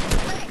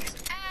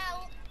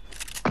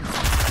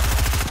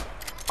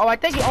 Oh, I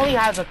think he only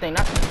has a thing.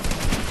 That's...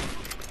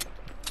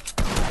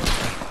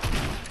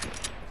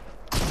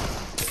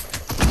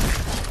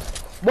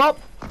 Well,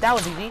 that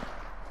was easy.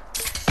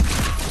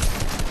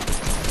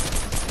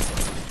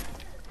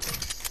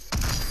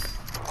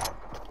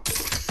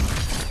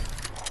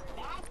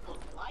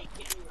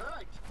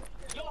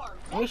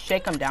 Let me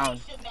shake him down.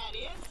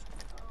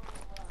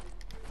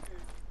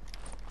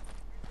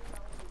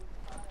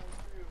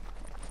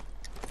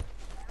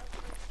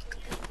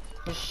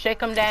 Just shake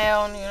him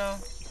down, you know.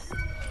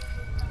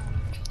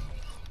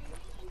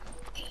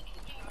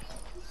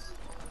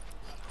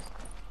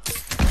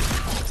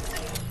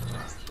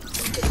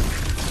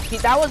 See,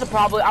 that was a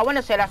problem. I want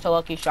to say that's a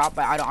lucky shot,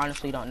 but I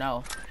honestly don't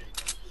know.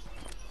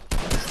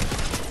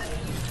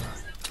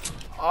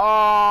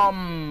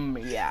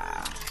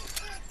 Yeah.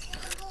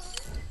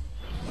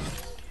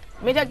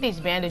 Let me take these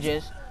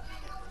bandages.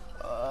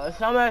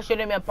 Someone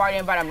shouldn't be a party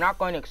invite. I'm not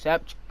going to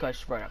accept because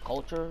for the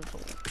culture. So,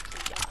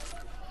 yeah.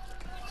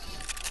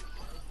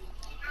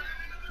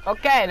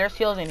 Okay, there's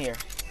heals in here.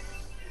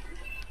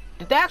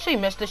 Did they actually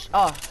miss this?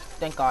 Oh,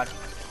 thank God.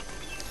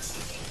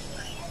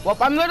 Well,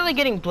 I'm literally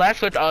getting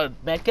blessed with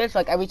medkits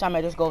like every time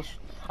I just go.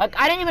 Like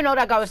I didn't even know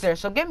that guy was there,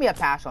 so give me a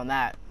pass on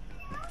that.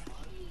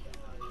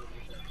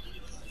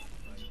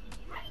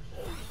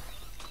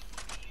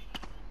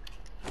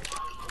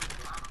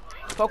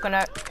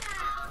 Coconut.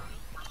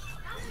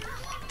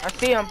 I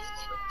see him.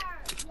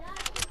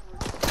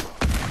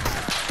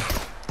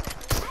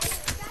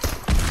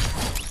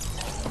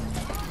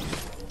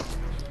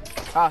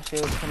 Oh,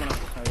 shoot, coming up.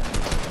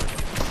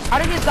 How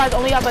do these guys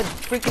only have a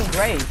freaking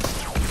grave?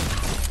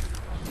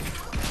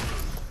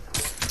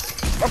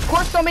 Of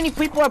course, so many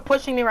people are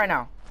pushing me right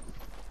now.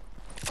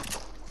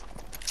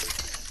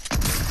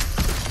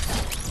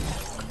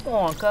 Come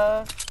on,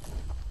 cuz.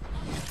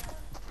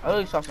 I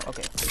really saw some.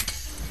 Okay.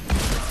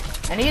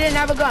 And he didn't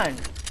have a gun.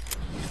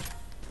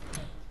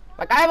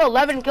 Like, I have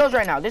 11 kills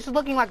right now. This is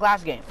looking like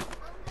last game.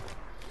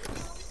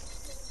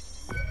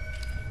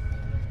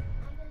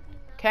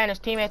 Okay, and his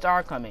teammates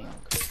are coming.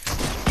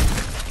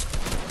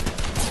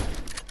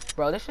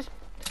 Bro, this is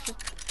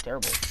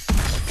terrible. This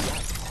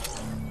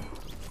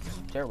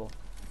is terrible.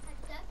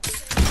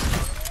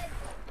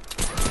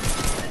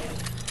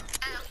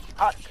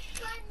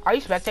 Are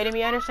you spectating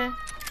me, Anderson?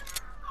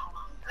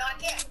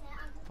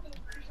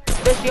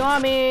 Fishy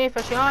on me,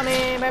 fishy on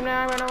me, baby,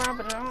 I run around,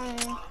 fishy on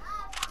me.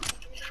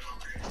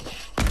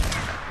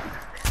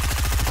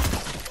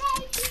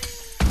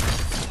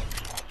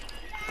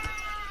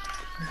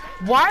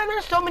 Why are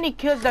there so many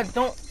kids that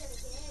don't?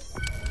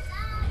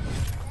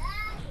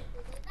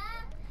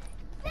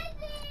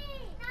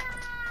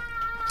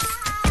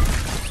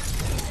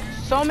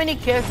 So many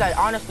kids that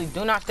honestly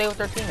do not stay with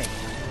their teammates.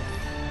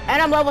 And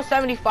I'm level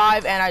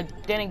 75 and I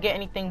didn't get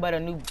anything but a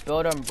new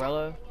builder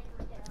umbrella.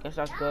 Guess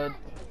that's good.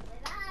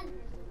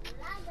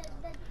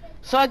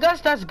 So I guess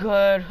that's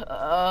good.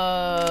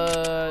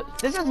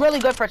 This is really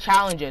good for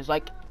challenges.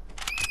 Like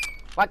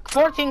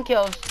 14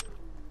 kills.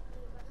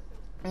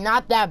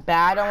 Not that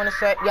bad, I want to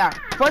say. Yeah,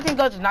 14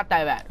 kills is not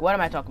that bad. What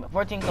am I talking about?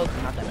 14 kills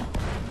is not that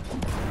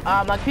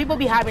bad. Like people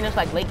be having this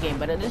like late game,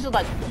 but this is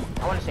like,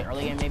 I want to say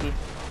early game maybe.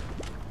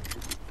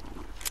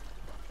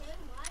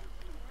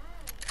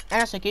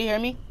 Anderson, can you hear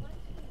me?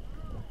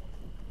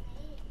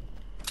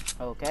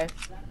 Okay.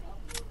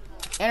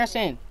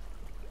 Anderson.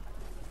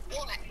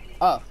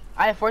 Oh,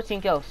 I have 14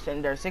 kills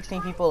and there's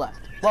 16 people left.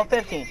 Well,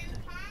 15.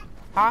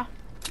 Huh?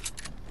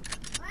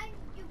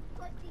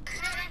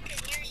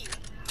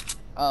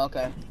 Oh,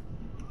 okay.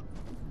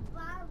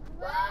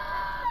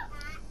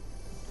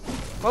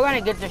 We're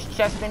gonna get this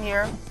chest in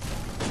here.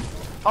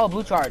 Oh,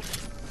 blue charge.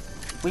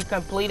 We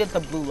completed the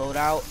blue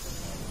loadout.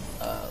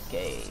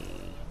 Okay.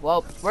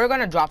 Well, we're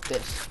gonna drop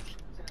this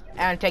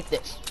and take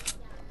this,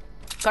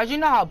 cause you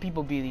know how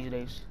people be these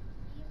days.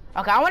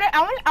 Okay, I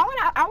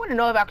wanna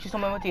know if actually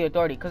someone with the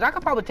authority, cause I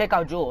could probably take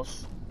out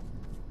Jules.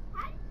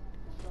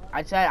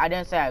 I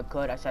didn't say I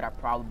could. I said I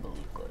probably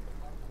could.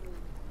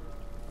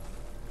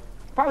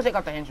 Probably take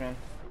out the henchman.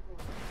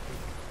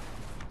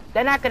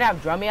 Then I could have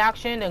drummy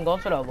action and go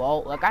to the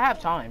vault. Like I have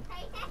time.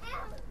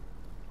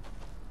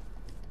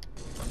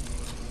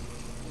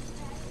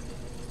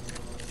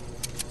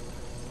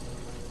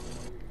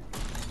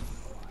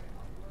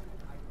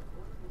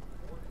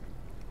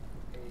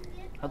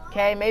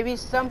 Okay, maybe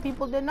some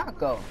people did not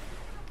go.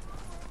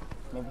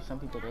 Maybe some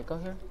people did go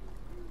here.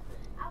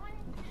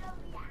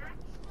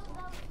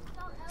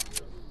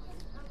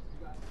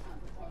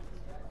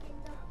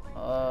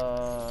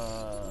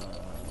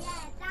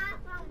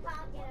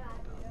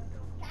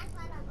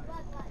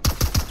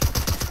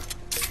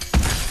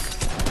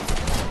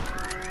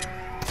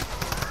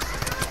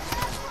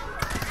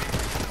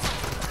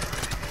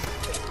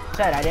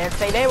 I didn't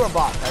say they were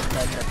boss. I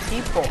said the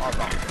people are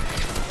boss.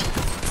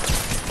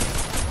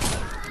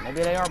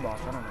 Maybe they are boss.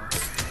 I don't know.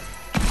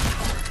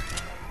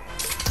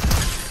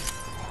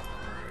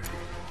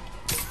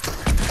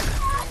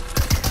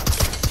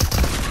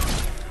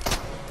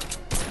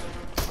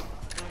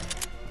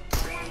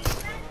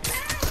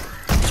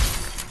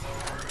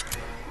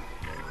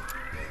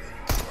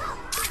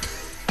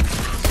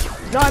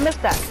 No, I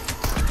missed that.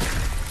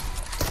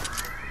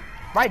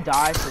 If I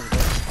die,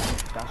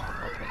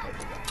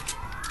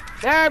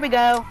 there we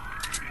go.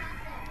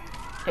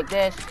 Take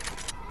this.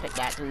 Take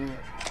that too.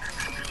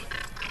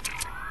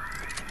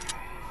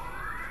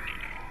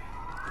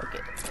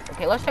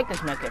 Okay, let's take this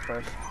medkit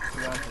first.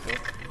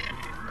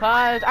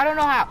 Cause I don't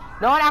know how.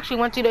 No one actually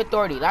went to the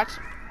authority. That's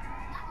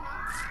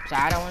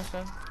sad, I want to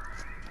say.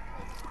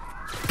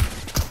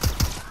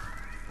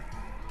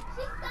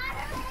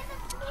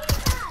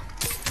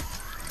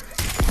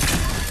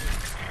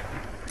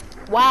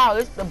 Wow,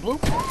 this is the blue.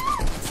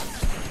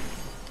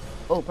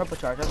 Oh, purple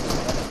charge. That's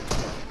better.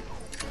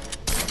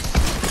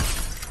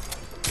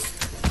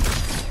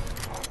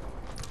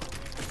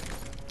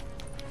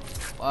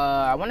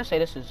 I want to say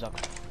this is a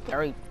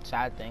very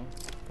sad thing,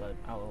 but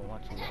I will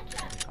want to.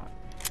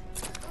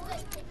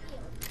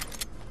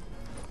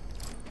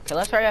 Okay,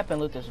 let's hurry up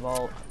and loot this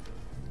vault.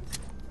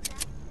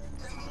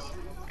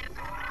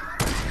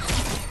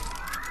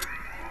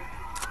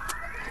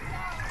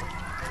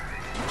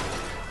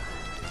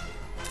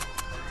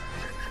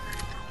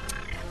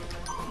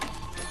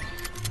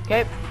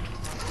 Okay,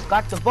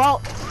 got the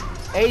vault,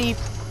 80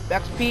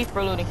 XP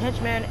for looting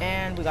henchmen,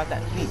 and we got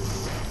that key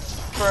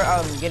for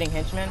getting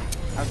henchmen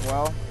as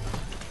well.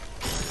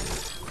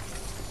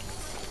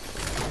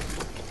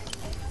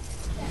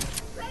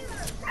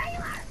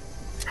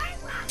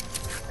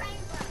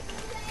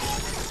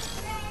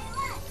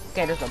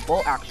 Okay, there's a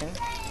bolt action.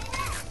 So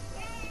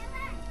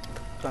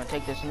I'm gonna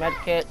take this med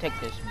kit, take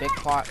this big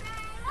pot.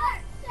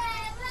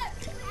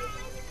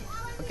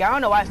 Okay, I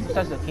don't know why it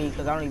says the key,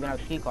 because I don't even have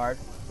the key card.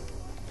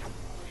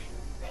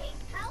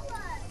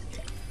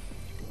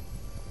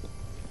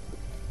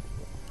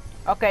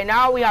 Okay,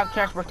 now we have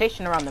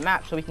transportation around the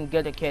map so we can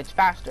get the kids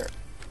faster.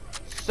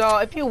 So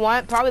if you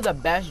want, probably the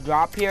best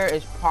drop here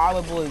is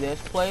probably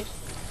this place.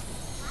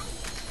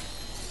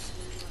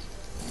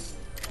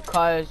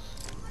 Cause,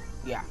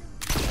 yeah.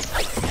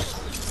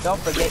 Don't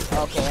forget,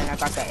 okay, and I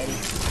got that Eddie.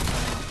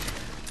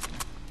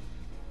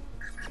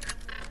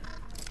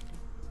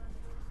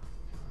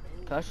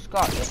 Okay, let's just go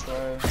out this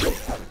way.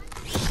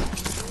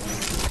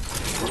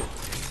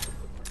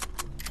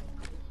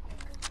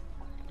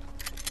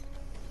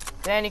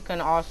 Then you can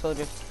also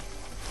just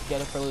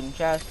get it for looting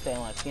chest and,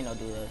 like, you know,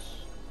 do this.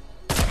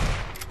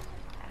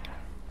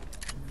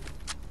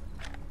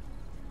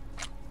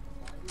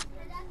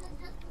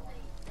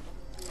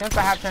 Since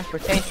I have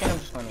transportation, I'm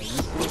just gonna use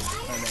this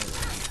and then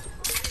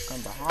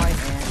come behind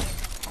and.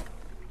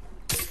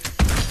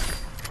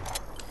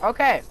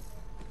 Okay.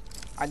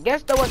 I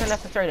guess that wasn't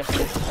necessary to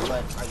finish,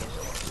 but I guess it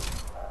was.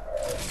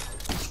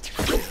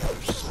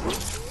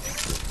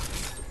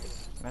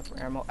 Sniper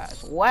ammo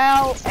as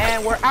well,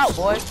 and we're out,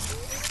 boys.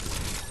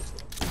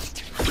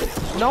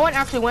 No one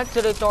actually went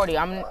to the authority.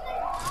 I'm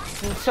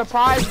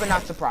surprised, but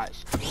not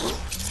surprised.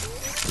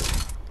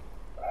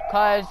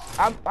 Cause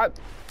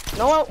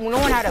no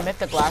one had a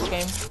mythic last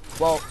game.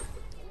 Well,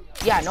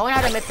 yeah, no one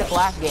had a mythic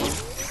last game.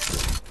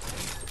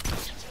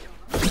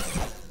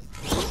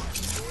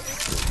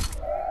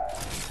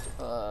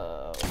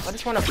 I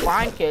just want to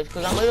find kids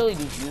because I'm literally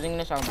just using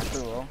this out of my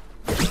free roll.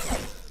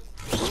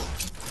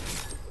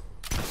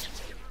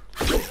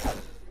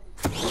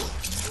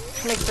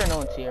 Just make sure no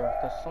one's here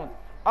because someone.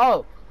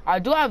 Oh, I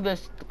do have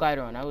this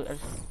glider on.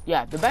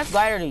 Yeah, the best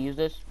glider to use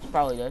this is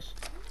probably this.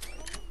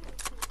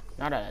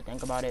 Now that I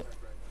think about it.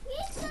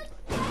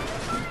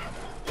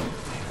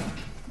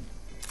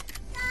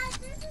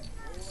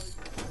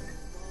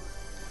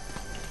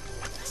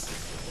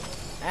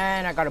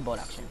 And I got a bolt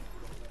action.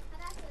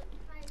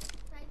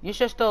 You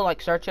should still,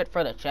 like, search it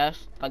for the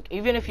chest. Like,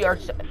 even if you are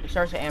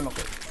search the ammo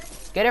kit,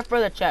 get it for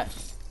the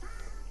chest.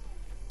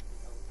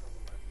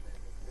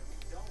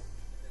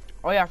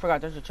 Oh yeah, I forgot.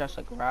 There's a chest,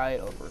 like,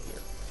 right over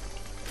here.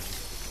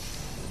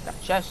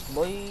 That chest,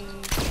 boy.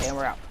 Okay, and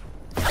we're out.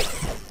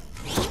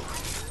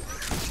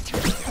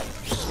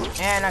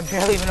 And I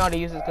barely even know how to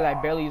use this because I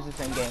barely use this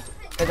in game.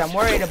 Because I'm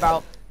worried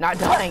about not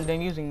dying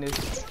than using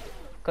this.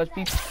 Because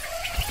people.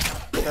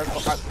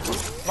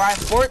 I have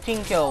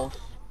 14 kills.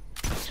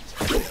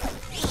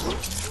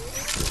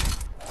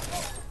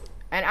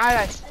 And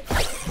as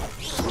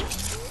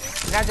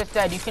I just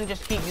said, you can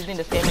just keep using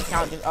the same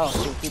account. Just, oh,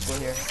 shoot, people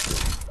here.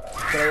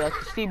 So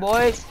let's see,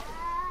 boys.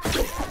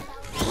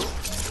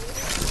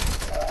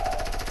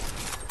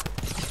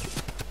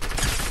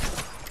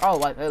 Oh,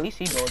 well, at least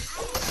he built.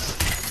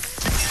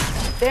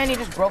 Then he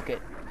just broke it.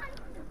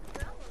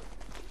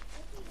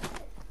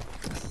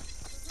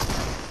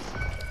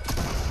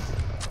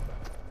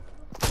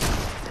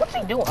 What's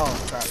he doing?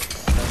 Oh, crap.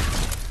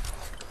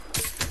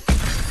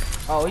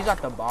 Oh, he's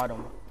at the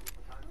bottom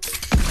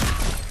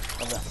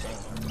of that thing.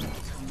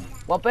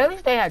 Well, but at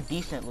least they had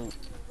decent loot.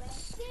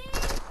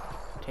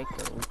 Take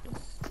the loot.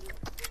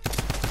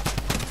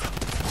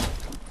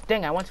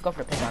 Dang, I want to go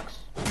for the pickaxe.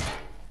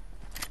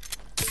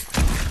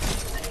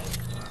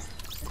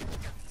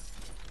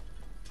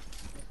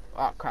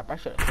 Oh crap, I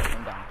should have taken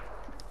him down.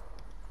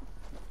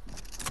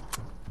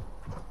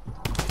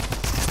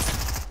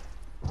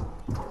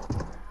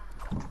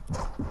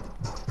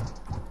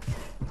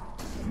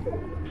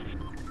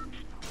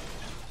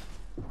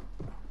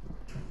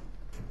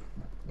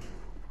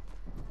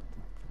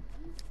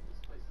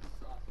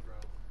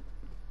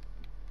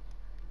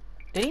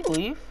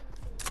 leave?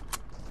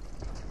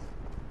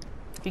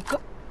 He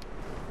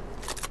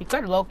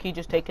could low-key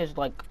just take his,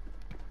 like,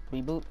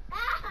 reboot.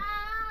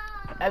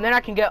 And then I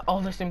can get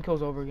all the sim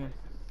kills over again.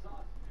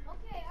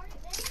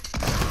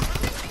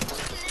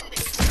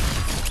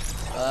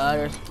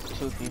 There's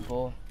 2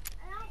 people.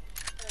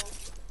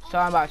 So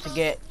I'm about to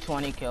get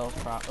 20 kills,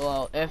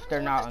 well, if they're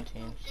not on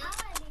teams.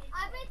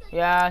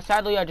 Yeah,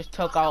 sadly I just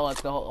took out,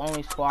 like, the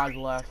only squad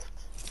left.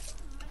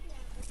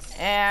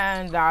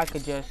 And I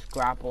could just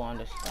grapple on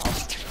this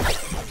stuff.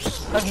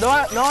 Cause no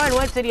one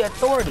went to the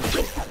authority.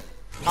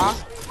 Huh?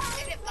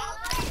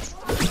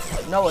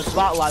 No, it's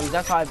bot lobbies.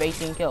 That's why I have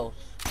 18 kills.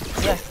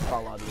 Yes, it's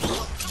bot lobbies.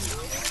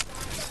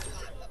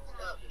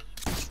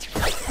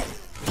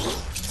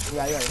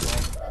 Yeah.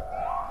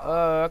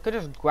 I could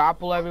just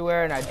grapple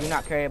everywhere, and I do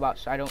not care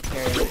about. I don't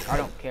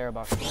care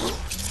about.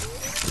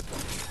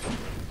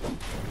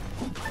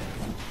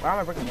 Why am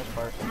I breaking this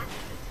part?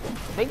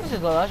 I think this is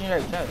the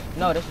legendary chest.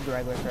 No, this is the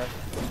regular chest.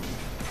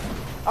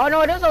 Oh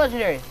no, it is a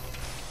legendary.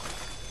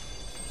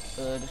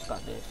 Just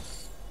got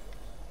this.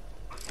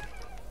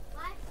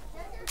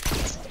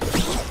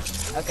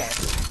 Okay.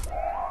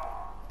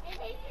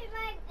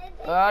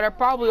 They're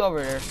probably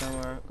over there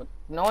somewhere.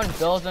 No one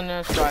builds in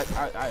this, so I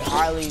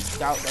highly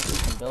doubt that you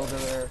can build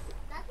over there.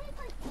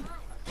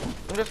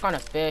 I'm just gonna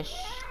fish,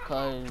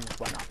 cause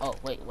why not? Oh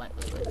wait.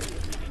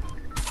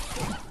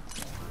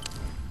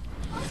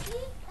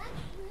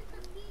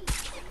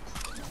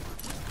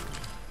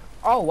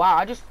 Oh wow,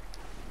 I just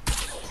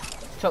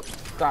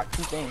got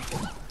 2 things.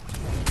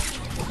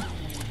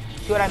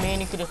 See what I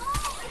mean? You could just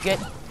get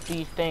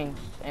these things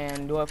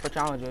and do it for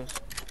challenges.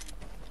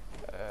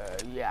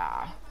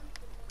 Yeah.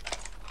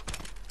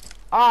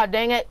 Ah,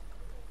 dang it.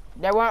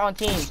 They weren't on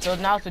teams, so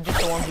now it's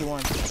just a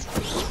 1v1.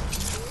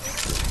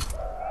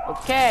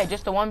 Okay,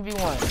 just a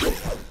 1v1.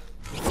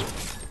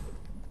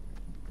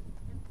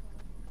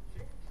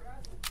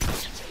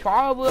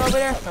 Probably over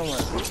there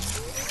somewhere.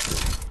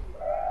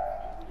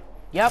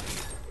 Yep.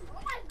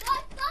 Oh my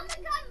god,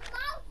 someone got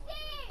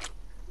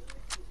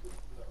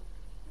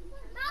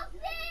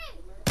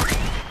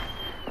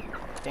mousing!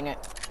 Dang it.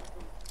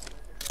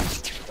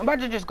 I'm about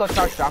to just go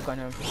start shotgun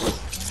him.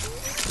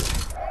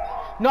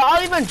 No,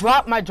 I'll even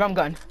drop my drum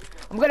gun.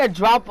 I'm gonna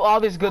drop all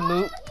this good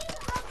loot.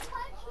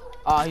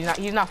 Oh,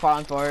 he's not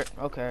falling for it.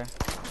 Okay.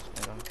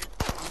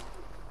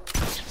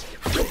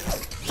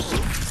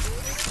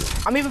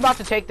 I'm even about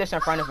to take this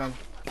in front of him.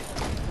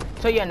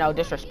 So yeah, no,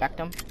 disrespect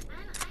him.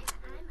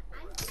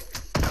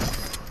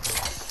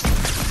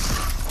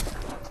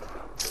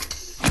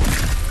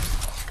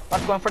 I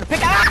was going for the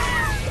pickaxe,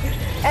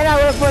 and I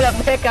went for the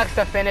pickaxe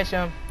to finish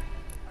him.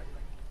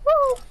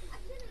 Woo!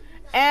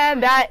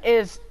 And that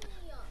is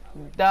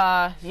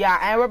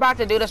and we're about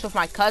to do this with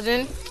my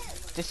cousin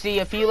to see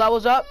if he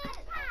levels up.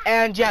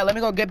 And yeah, let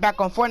me go get back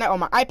on Fortnite on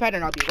my iPad,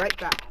 and I'll be right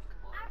back.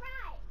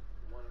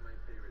 One of my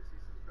favorite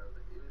seasons, bro.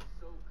 It was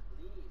so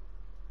clean.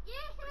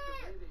 Like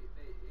the way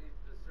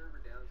the server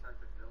downtime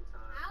for no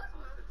time.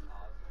 Content's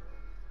awesome.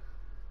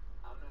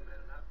 I don't know, man.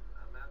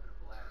 I'm having a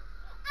blast.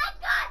 I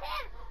got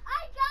him!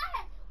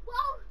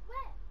 Whoa,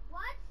 wait,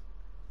 what?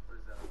 What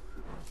is that?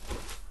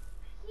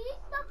 He's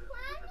the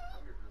planet?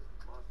 I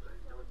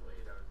didn't know until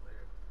 8 hours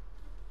later.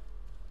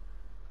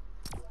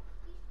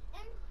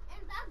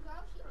 And that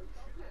girl, she was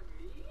so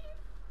Shooting at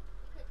me?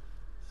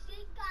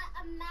 she got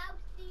a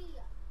mousey.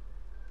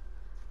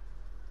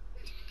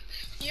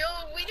 Yo,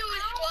 we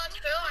doing squad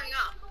fill or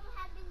not?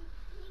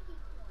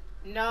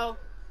 No.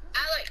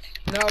 Alex.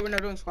 No, we're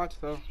not doing squats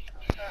though.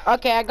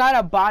 Okay, I got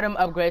a bottom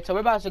upgrade, so we're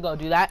about to go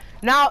do that.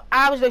 Now,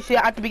 obviously,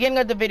 at the beginning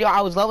of the video,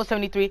 I was level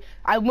 73.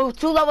 I moved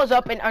 2 levels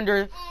up in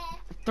under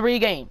 3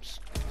 games.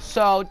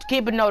 So,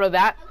 keep a note of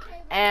that.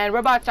 And we're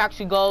about to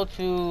actually go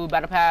to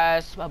Battle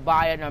Pass,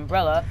 buy an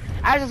umbrella.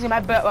 As you can see, my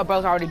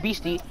umbrella's already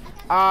beastie.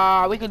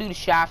 We could do the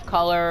shaft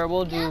color.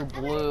 We'll do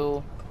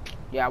blue.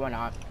 Yeah, why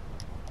not?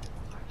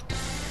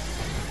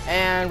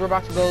 And we're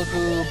about to go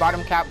to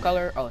bottom cap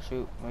color. Oh,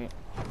 shoot. Wait.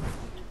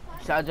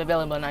 So it's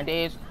available in 9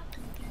 days.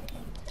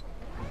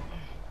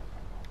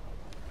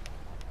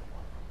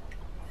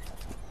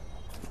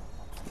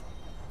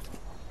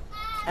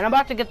 And I'm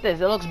about to get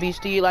this. It looks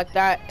beastie like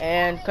that.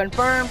 And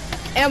confirm.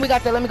 And we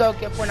got the, let me go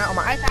get Fortnite on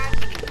my iPad.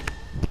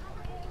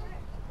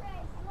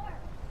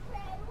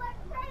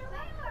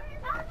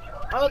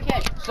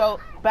 Okay, so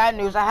bad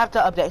news. I have to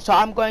update. So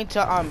I'm going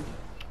to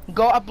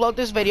go upload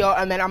this video,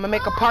 and then I'm gonna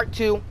make a part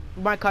 2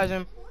 with my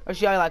cousin. Or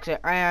see how he likes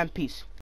it. And peace.